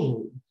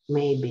main,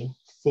 maybe,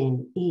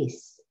 thing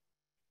is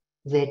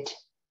that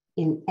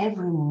in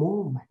every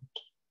moment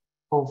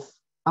of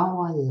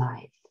our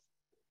life,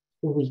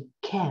 we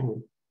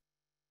can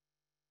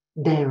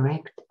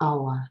direct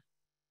our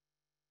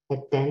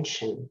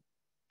attention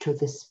to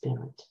the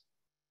spirit.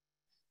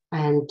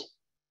 And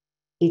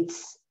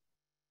it's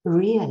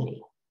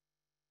really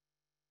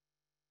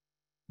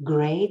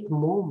great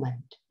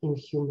moment in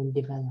human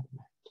development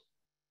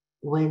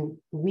when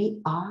we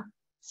are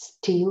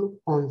still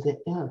on the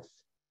earth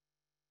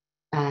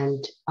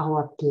and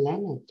our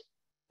planet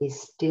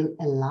is still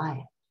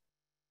alive.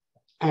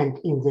 And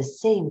in the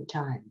same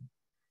time,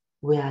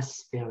 we are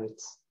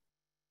spirits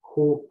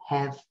who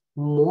have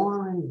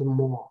more and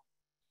more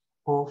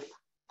of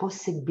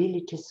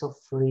possibilities of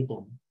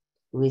freedom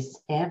with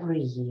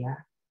every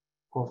year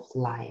of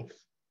life,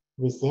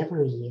 with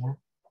every year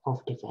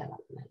of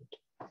development.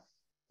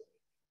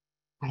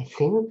 I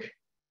think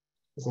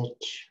that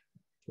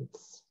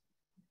it's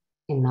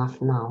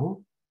enough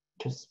now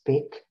to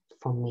speak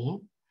for me.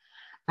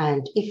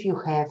 And if you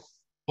have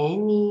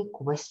any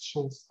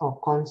questions or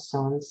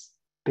concerns,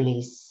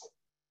 please.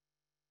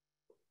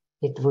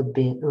 It would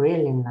be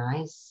really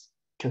nice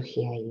to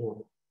hear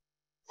you.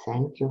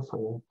 Thank you for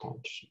your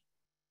attention.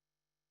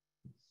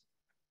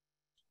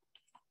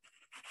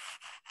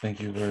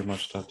 Thank you very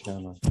much,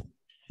 Tatiana.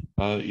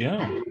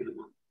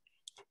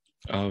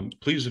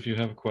 Please, if you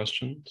have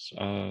questions,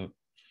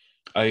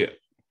 I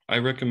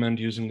recommend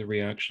using the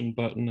reaction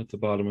button at the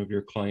bottom of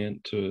your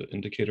client to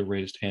indicate a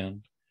raised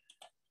hand.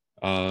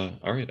 All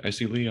right, I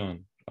see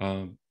Leon.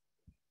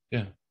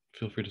 Yeah,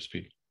 feel free to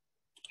speak.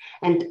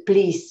 And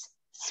please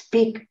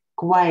speak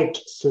quite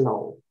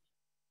slow,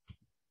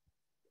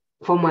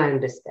 for my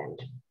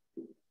understanding.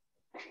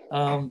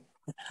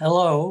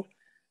 Hello,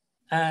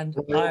 and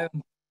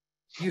I'm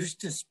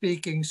used to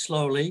speaking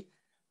slowly.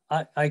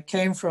 I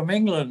came from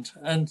England,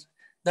 and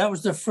that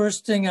was the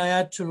first thing I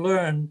had to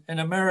learn in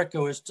America,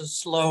 was to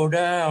slow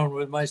down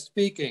with my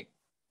speaking.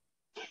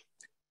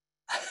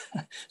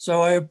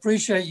 So I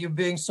appreciate you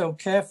being so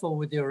careful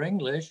with your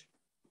English.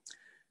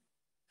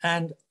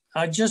 And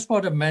I just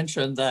want to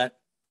mention that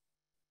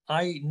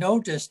I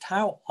noticed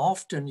how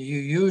often you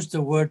use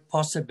the word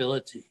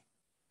possibility.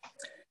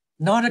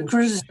 Not a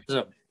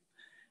criticism.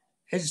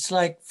 It's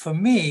like, for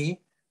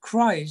me,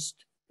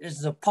 Christ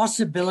is the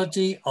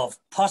possibility of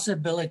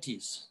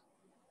possibilities.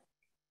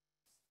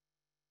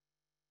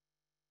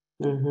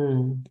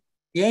 Mm-hmm.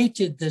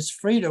 Created this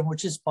freedom,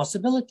 which is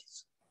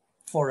possibilities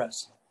for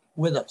us,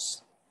 with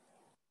us.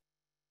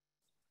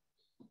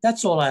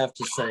 That's all I have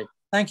to say.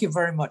 Thank you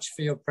very much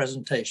for your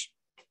presentation.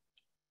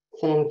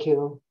 Thank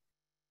you.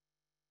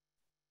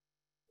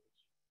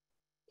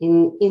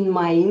 In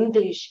my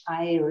English,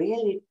 I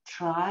really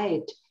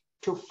tried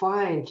to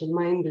find, in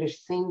my English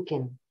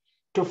thinking,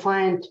 to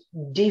find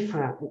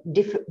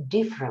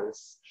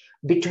difference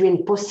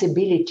between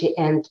possibility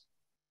and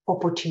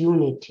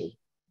opportunity.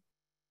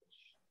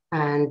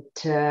 And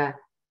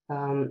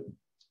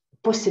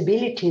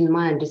possibility, in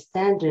my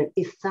understanding,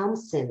 is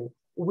something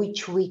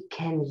which we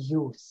can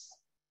use,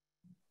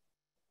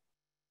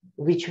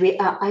 which we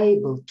are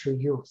able to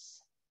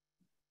use.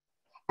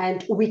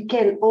 And we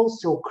can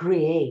also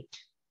create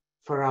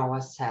for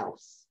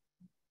ourselves.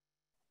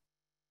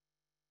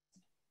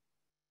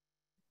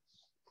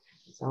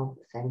 So,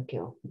 thank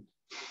you.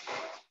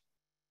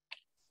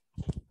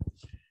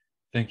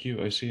 Thank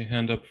you. I see a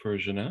hand up for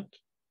Jeanette.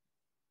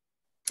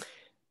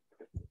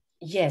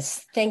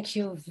 Yes, thank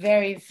you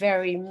very,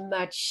 very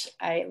much.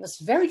 I was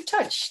very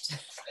touched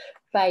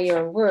by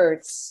your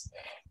words.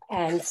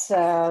 And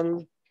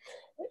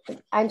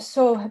I'm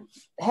so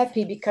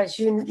happy because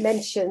you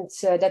mentioned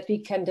that we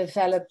can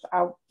develop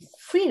our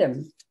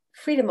freedom.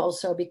 Freedom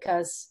also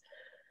because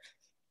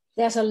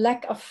there's a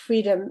lack of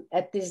freedom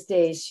at these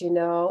days, you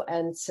know,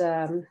 and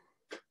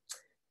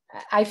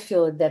I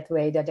feel it that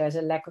way, that there's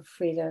a lack of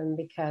freedom,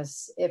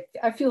 because if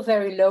I feel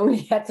very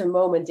lonely at the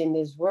moment in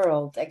this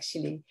world,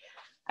 actually.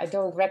 I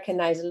don't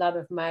recognize a lot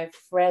of my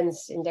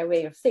friends in their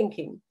way of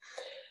thinking.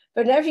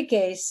 But in every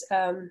case,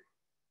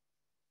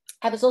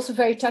 I was also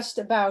very touched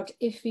about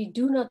if we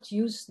do not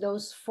use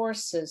those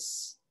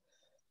forces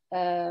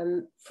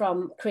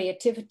from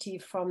creativity,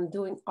 from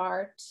doing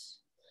art,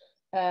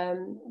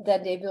 then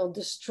they will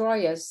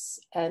destroy us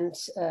and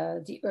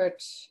the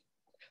earth.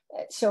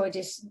 So it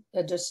is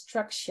a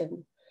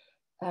destruction.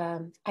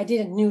 I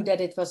didn't know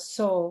that it was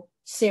so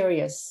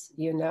serious,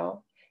 you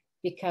know,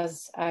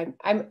 because I'm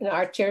an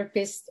art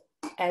therapist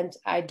and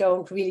I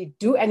don't really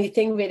do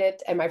anything with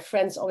it. And my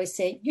friends always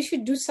say, you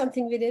should do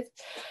something with it.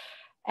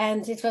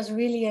 And it was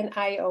really an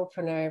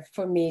eye-opener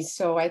for me.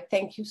 So I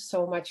thank you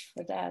so much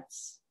for that.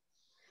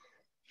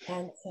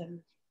 And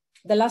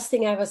the last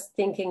thing I was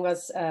thinking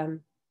was,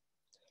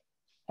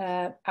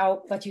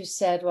 what you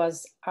said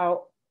was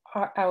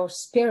our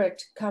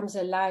spirit comes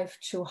alive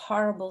to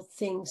horrible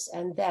things,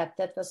 and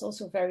that was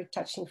also very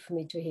touching for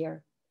me to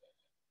hear,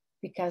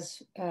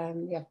 because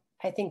yeah,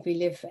 I think we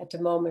live at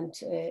the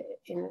moment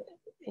in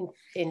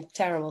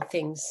terrible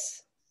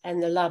things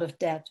and a lot of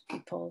dead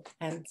people,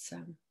 and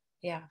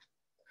yeah.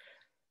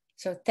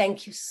 So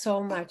thank you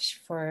so much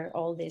for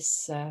all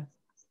this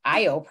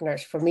eye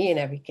openers for me in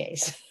every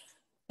case.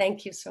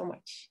 Thank you so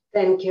much.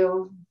 Thank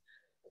you.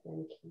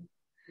 Thank you.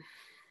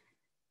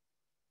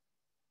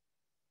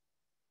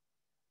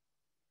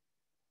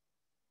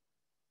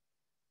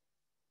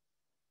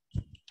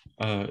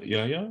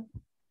 Yaya?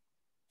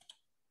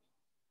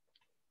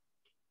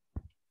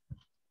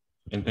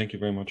 And thank you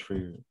very much for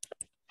your...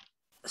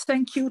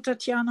 Thank you,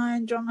 Tatiana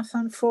and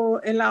Jonathan,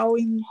 for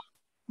allowing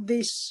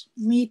these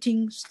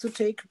meetings to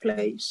take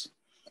place.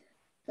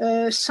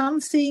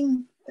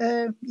 Something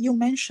you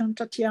mentioned,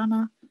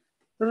 Tatiana,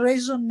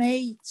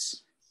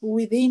 resonates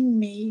within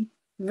me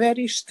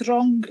very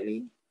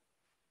strongly,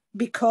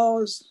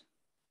 because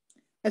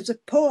as a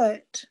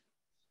poet,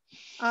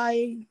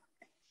 I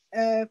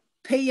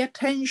pay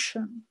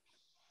attention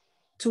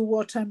to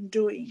what I'm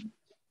doing,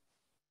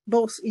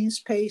 both in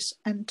space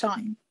and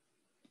time.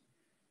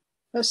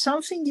 But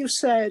something you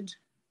said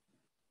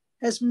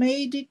has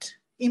made it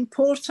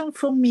important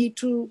for me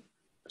to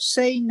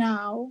say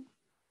now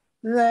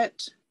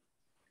that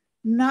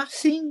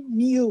nothing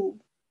new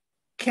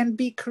can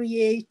be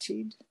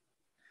created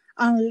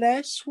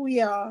unless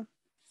we are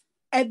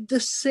at the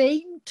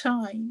same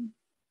time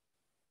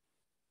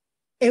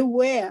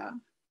aware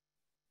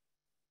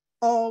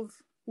of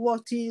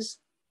what is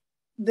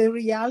the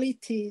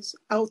realities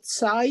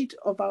outside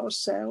of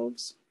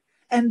ourselves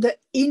and the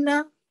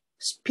inner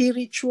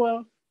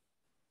spiritual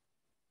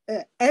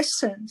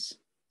essence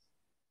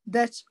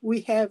that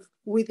we have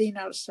within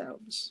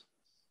ourselves.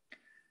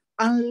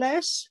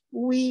 Unless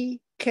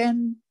we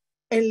can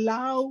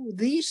allow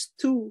these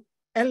two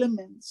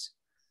elements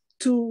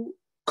to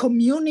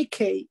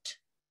communicate,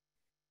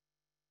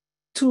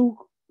 to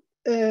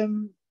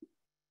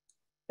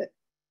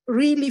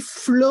really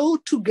flow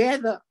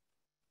together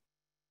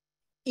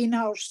in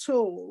our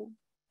soul,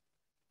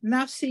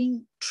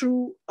 nothing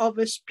true of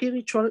a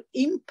spiritual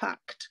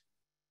impact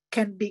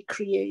can be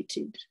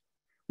created.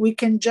 We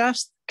can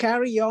just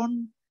carry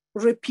on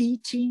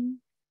repeating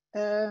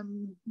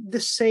the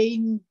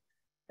same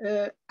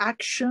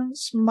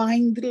actions,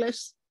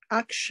 mindless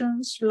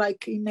actions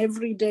like in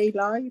everyday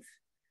life,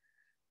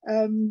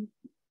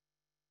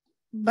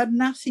 but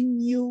nothing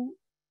new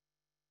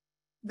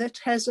that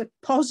has a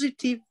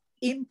positive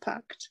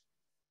impact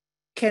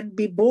can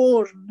be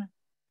born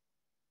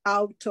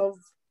out of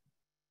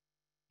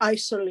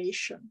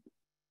isolation.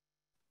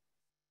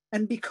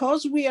 And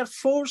because we are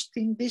forced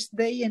in this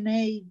day and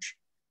age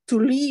to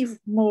live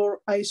more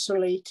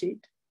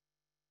isolated,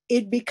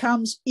 it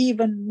becomes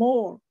even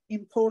more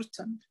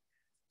important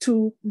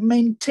to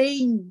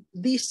maintain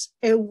this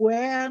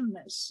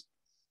awareness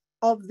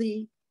of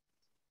the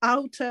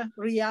outer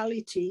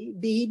reality,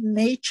 be it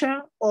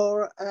nature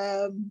or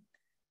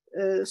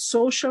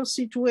social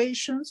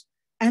situations,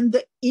 and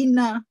the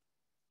inner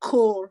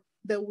core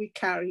that we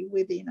carry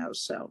within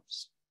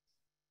ourselves.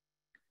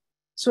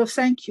 So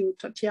thank you,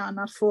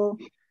 Tatiana, for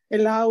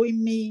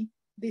allowing me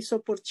this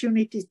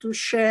opportunity to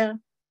share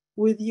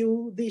with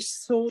you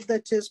this thought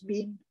that has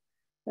been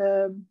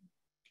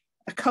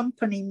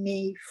accompanying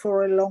me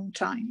for a long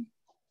time.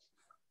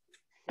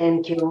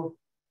 Thank you.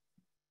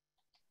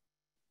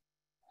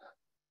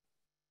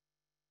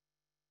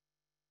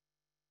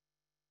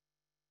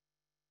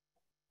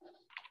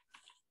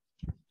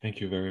 Thank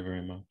you very,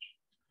 very much.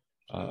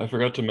 I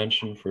forgot to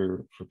mention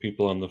for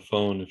people on the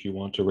phone, if you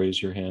want to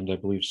raise your hand, I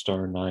believe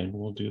 *9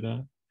 will do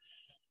that.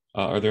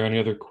 Are there any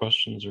other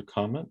questions or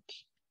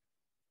comments?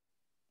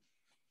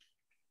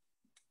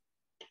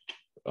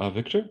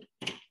 Victor?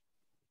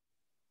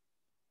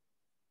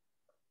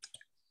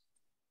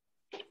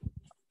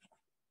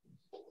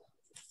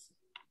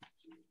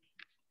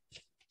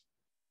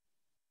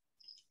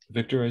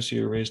 Victor, I see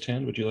a raised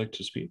hand. Would you like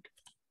to speak?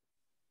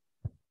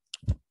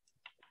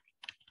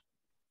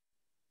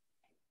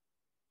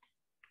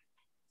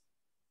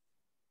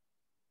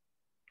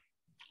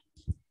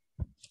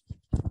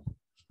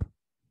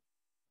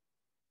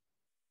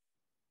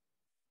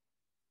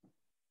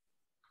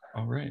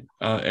 All right.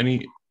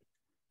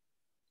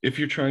 If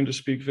you're trying to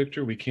speak,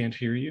 Victor, we can't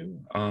hear you.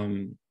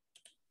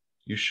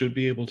 You should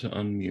be able to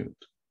unmute.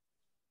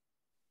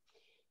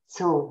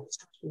 So,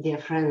 dear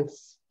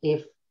friends,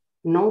 if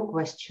no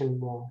question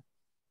more,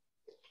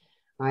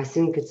 I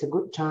think it's a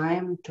good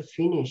time to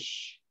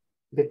finish,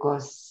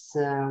 because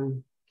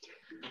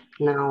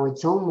now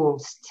it's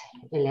almost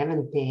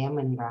 11 p.m.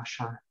 in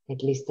Russia,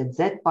 at least at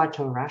that part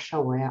of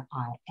Russia where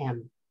I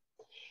am.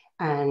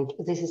 And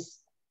this is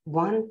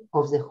one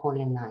of the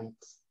holy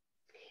nights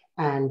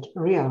and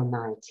real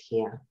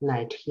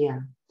night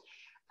here.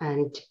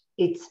 And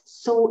it's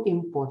so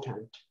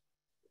important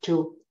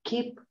to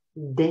keep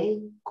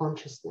day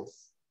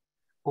consciousness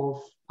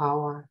of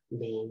our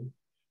being,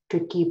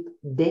 to keep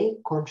day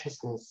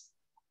consciousness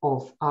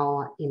of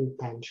our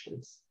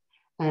intentions,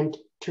 and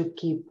to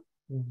keep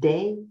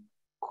day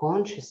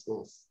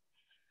consciousness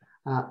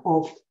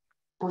of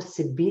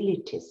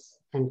possibilities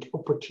and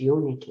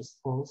opportunities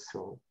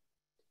also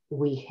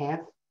we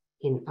have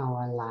in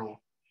our life.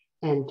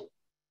 And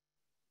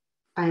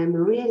I am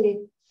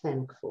really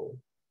thankful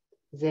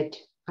that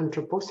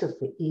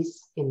anthroposophy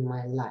is in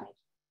my life.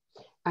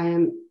 I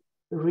am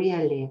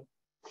really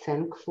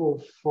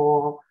thankful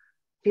for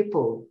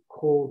people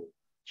who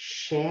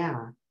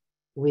share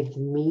with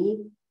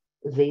me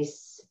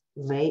this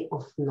way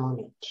of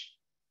knowledge.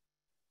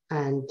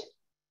 And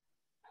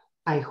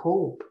I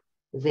hope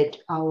that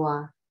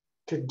our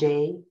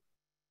today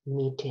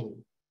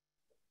meeting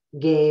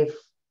gave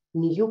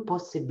new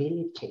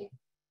possibility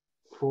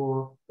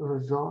for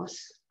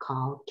reverse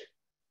cult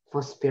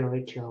for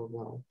spiritual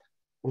world.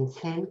 And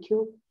thank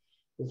you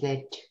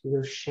that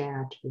you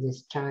shared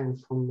this time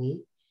for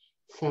me.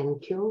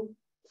 Thank you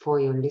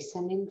for your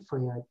listening, for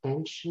your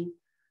attention,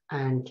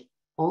 and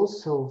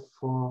also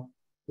for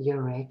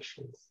your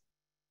actions.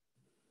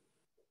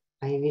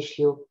 I wish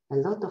you a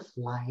lot of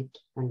light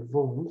and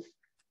warmth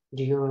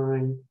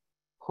during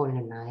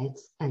Holy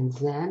Nights, and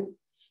then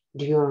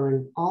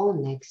during all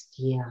next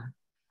year.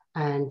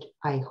 And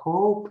I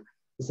hope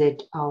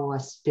that our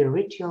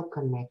spiritual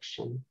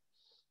connection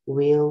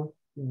will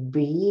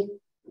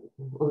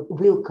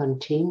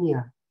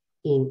continue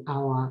in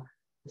our,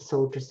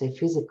 so to say,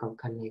 physical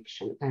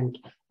connection, and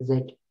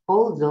that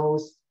all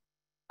those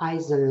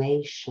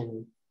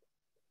isolation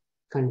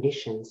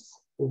conditions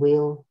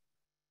will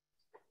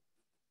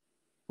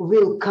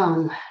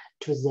come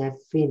to their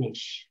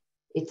finish.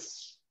 It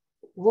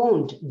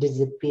won't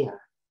disappear.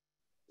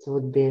 It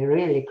would be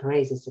really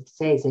crazy to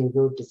say they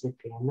will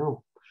disappear.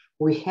 No,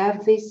 we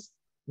have this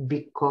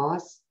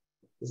because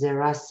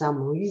there are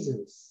some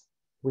reasons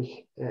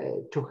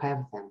to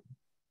have them.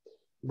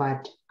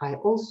 But I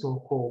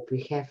also hope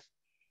we have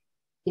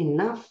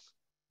enough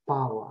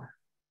power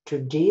to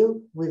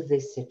deal with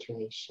this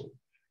situation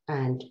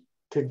and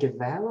to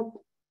develop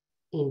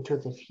into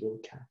the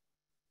future.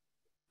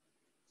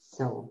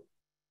 So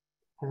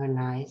have a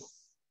nice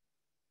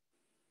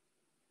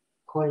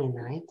Holy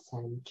Nights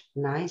and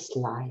nice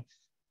life.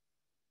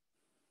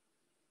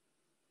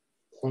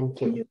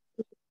 Thank you.